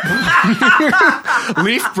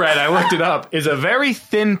 Leaf bread, I looked it up, is a very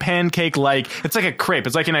thin pancake-like. It's like a crepe.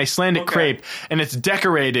 It's like an Icelandic crepe, and it's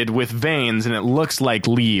decorated with veins, and it looks like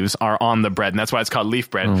leaves are on the bread, and that's why it's called leaf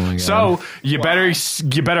bread. my God. So you better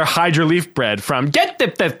hide your leaf bread from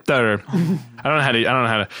Getdipter. I don't know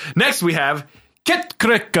how to. Next we have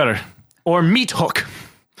Ketkrikker, or meat hook.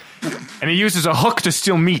 And he uses a hook to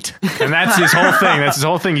steal meat. And that's his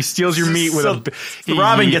whole thing. He steals your meat with The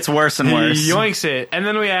robbing gets worse and worse. He yoinks it. And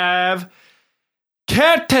then we have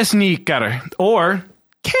Kertesniker, or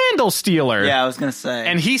candle stealer. Yeah, I was going to say.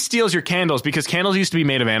 And he steals your candles because candles used to be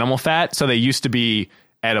made of animal fat, so they used to be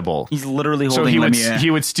edible. He's literally So holding them. Yeah.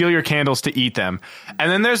 he would steal your candles to eat them.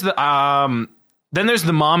 And then there's the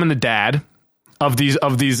mom and the dad of these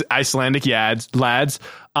Icelandic lads.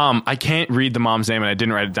 I can't read the mom's name and I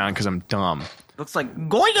didn't write it down because I'm dumb. Looks like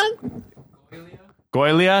Goyle.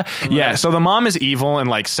 Goylia? Yeah, so the mom is evil and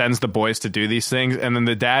like sends the boys to do these things, and then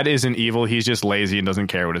the dad isn't evil, he's just lazy and doesn't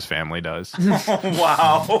care what his family does. Oh,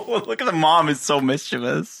 wow. Look at the mom, is so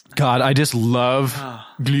mischievous. God, I just love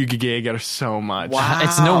Glühgegeger so much. Wow.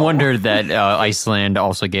 It's no wonder that Iceland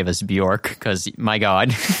also gave us Bjork, because my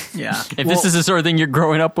God. Yeah. If this is the sort of thing you're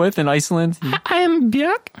growing up with in Iceland. I am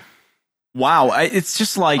Björk. Wow, it's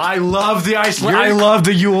just like... I love the Iceland. I love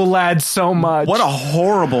the Yule lads so much. What a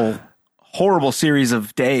horrible series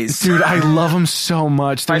of days. Dude, I love them so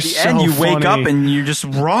much. They're By the so end, you funny. wake up and you're just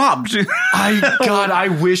robbed. I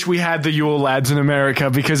wish we had the Yule lads in America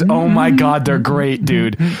because, oh my God, they're great,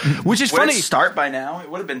 dude. Which is Would funny. it start by now? It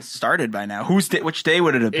would have been started by now. Which day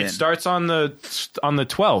would it have been? It starts on the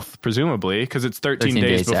 12th, presumably, because it's 13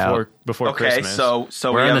 days before okay, Christmas.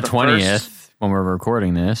 so We're we on have the 20th first, when we're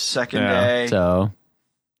recording this. second Yeah. day. So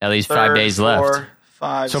at least 5 third, days 4, left.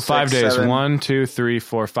 5, So 6, 5 days. 7. 1, 2, 3,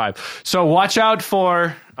 4, 5. So watch out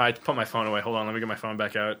for. I put my phone away. Hold on. Let me get my phone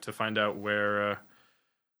back out to find out where.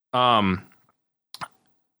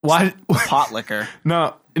 What? Pot liquor.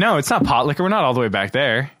 No, it's not pot liquor. We're not all the way back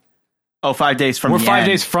there. Oh, 5 days from We're the 5 end.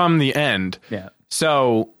 days from the end. Yeah.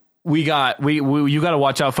 So you got to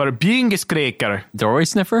watch out for a Bingeskreker, Doorway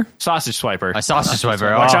sniffer? sausage swiper. A sausage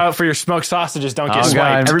swiper. Watch Oh. out for your smoked sausages. Don't get Oh, swiped.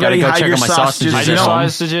 God. Everybody Gotta go hide check your on my sausages. I sausages do at home.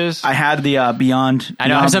 sausages. I had the Beyond. I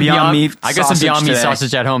know. I have some Beyond Meat. I got some Beyond Meat today.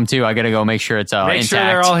 sausage at home too. I gotta go make sure it's Make intact. sure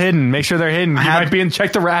they're all hidden. Make sure they're hidden. He had- might be in.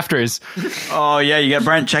 Check the rafters Oh yeah, you got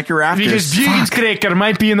Brent. Check your rafters. because Bingeskreker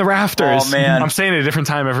might be in the rafters. Oh, man. I'm saying it a different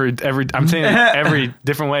time every. I'm saying it every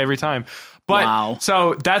different way every time. But Wow.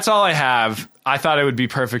 so that's all I have. I thought it would be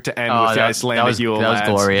perfect to end with the Icelandic Yule that was lads.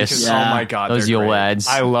 glorious. Because, Yeah. Oh my God, Those they're Yule great. lads.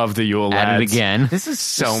 I love the Yule At lads it again. This is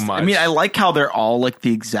so just- much. I mean, I like how they're all like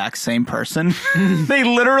the exact same person. They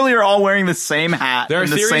literally are all wearing the same hat There are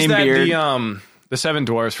and the theories same that beard. the Seven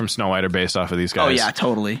Dwarfs from Snow White are based off of these guys. Oh yeah,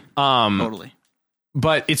 totally, totally.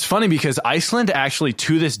 But it's funny because Iceland actually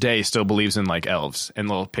to this day still believes in like elves and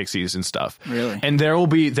little pixies and stuff. Really? And there will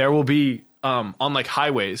be on like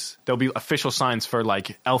highways, there'll be official signs for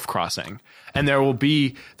like elf crossing. And there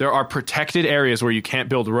are protected areas where you can't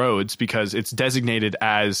build roads because it's designated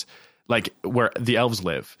as like where the elves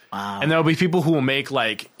live. Wow. And there'll be people who will make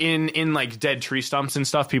like in like dead tree stumps and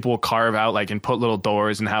stuff, people will carve out like and put little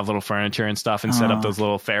doors and have little furniture and stuff and set up those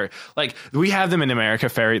little fairy, like we have them in America,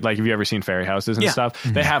 fairy, like have you ever seen fairy houses and Yeah. stuff?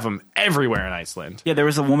 They have them everywhere in Iceland. Yeah, there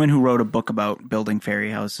was a woman who wrote a book about building fairy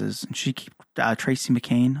houses, and she Tracy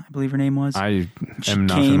McCain, I believe her name was. I She am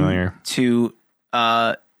not came familiar. to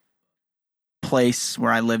place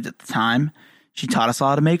where I lived at the time. She taught us all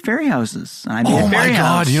how to make fairy houses, and I made Oh a my fairy God.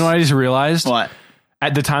 house. You know what I just realized? What?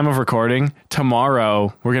 At the time of recording,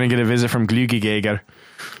 tomorrow we're going to get a visit from Glühgegeger.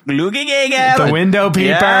 The window peeper.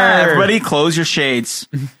 Yeah, everybody close your shades.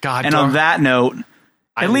 God, And on that note,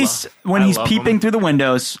 I at least when I he's love peeping him. through the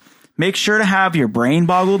windows, make sure to have your brain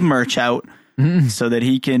boggled merch out so that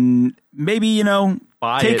he can maybe,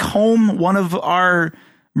 Buy take it. home one of our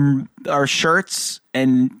shirts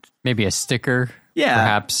and Maybe a sticker. Yeah,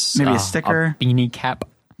 Perhaps maybe a sticker. A beanie cap.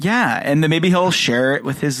 yeah, and then maybe he'll share it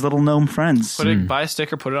with his little gnome friends. buy a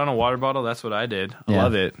sticker, put it on a water bottle. That's what I did. I Yeah.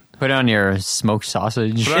 love it. Put it on your smoked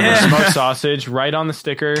sausage. Put on a smoked sausage, right on the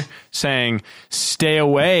sticker saying, "Stay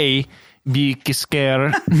away, be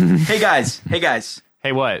scared." Hey guys,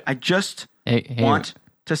 Hey, what? I just Hey, want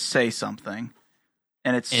to say something,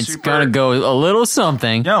 and it's It's super, gonna go a little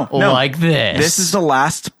something No. like this. This is the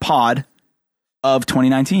last pod of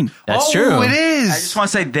 2019. That's true. is. I just want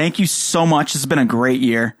to say thank you so much. This has been a great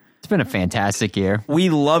year. It's been a fantastic year. We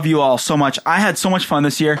love you all so much. I had so much fun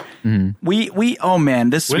this year. We oh man,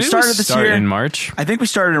 When we did started this start year in March. I think we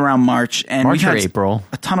started around March, and March we or had April.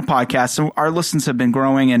 a ton of podcasts. So our listens have been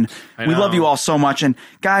growing, and we know. love you all so much. And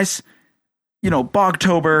guys,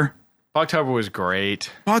 Bogtober October was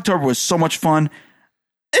great. was so much fun.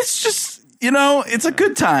 It's just it's a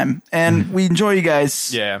good time, and we enjoy you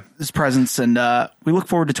guys. Yeah. This presence, and we look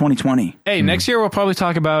forward to 2020. Hey, next year we'll probably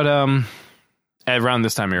talk about around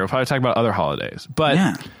this time of year. We'll probably talk about other holidays, but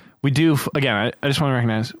Yeah. we do again. I just want to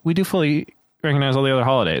recognize we do fully recognize all the other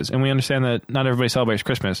holidays, and we understand that not everybody celebrates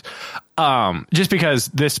Christmas. Just because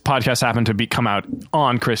this podcast happened to come out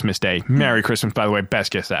on Christmas Day. Merry Christmas, by the way,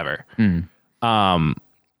 best gifts ever.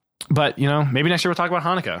 But, maybe next year we'll talk about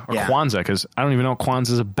Hanukkah or Kwanzaa, because I don't even know what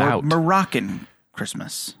Kwanzaa is about. Or Moroccan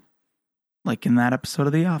Christmas, like in that episode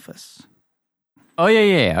of The Office. Oh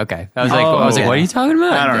yeah. Okay. I was like, what are you talking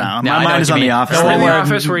about? I don't know. No, My mind is on The Office. The one where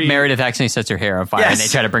Office where Meredith accidentally sets her hair on fire, and they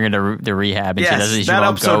try to bring her to rehab, and she doesn't. She that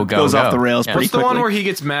won't episode go. goes off the rails Yeah. pretty What's the quickly. one where he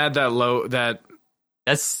gets mad that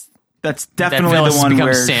That's definitely Phyllis the one becomes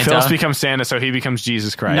where Santa. Phyllis becomes Santa, so he becomes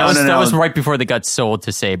Jesus Christ? No, no. that was right before they got sold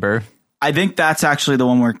to Saber. I think that's actually the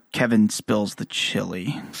one where Kevin spills the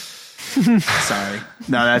chili. Sorry.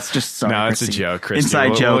 No, that's just sorry. No, it's a Chrissy. joke, Christy. Inside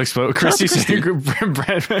We'll joke. explode. Christy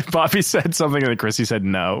said, Bobby said something, and then Christy said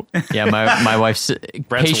no. Yeah, my wife's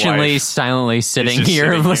patiently, wife silently sitting just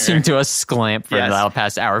here sitting listening here. to us sclamp for Yes. the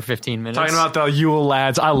past hour, 15 minutes. Talking about the Yule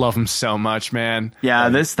lads. I love them so much, man. Yeah,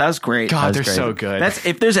 that was great. God, was they're great. so good. That's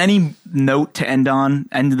if there's any note to end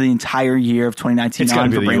of the entire year of 2019 It's gotta on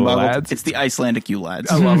be for the Brain Yule Boggled, Lads. it's the Icelandic Yule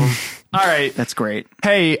Lads. I love them. All right. That's great.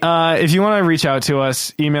 Hey, if you want to reach out to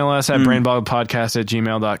us, email us at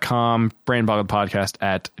brainboggledpodcast@gmail.com,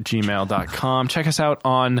 brainboggledpodcast@gmail.com. Check us out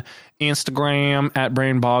on Instagram at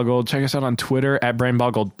brainboggled. Check us out on Twitter at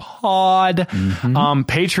brainboggledpod.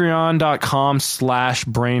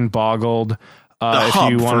 Patreon.com/brainboggled. The If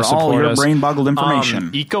hub you want to for all support your us. Brain Boggled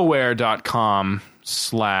information. Ecoware.com/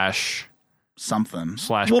 Something.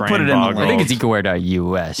 /Brain We'll put it in the Boggled. link. I think it's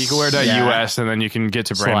ecoware.us. Ecoware.us, and then you can get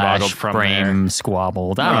to Brain Boggled from brain there.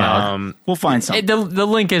 squabbled. I don't know. We'll find something. The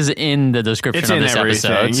link is in the description It's of in this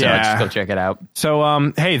everything, episode, so yeah. just go check it out.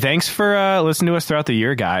 So, hey, thanks for listening to us throughout the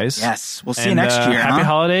year, guys. Yes. We'll see you And, next year. Happy huh?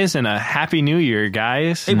 holidays and a happy new year,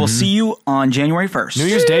 guys. Hey, we'll see you on January 1st. New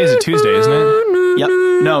Year's Day is a Tuesday, isn't it? Yep.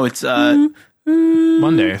 No, it's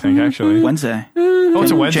Monday, I think, actually. Wednesday. Oh,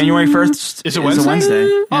 it's a Wednesday? January 1st Is it is Wednesday? a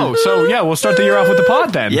Wednesday. Oh, so yeah, we'll start the year off with the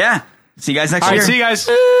pod then. Yeah. See you guys next All right, year. see you guys.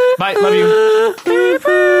 Bye. Love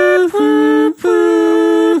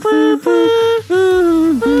you.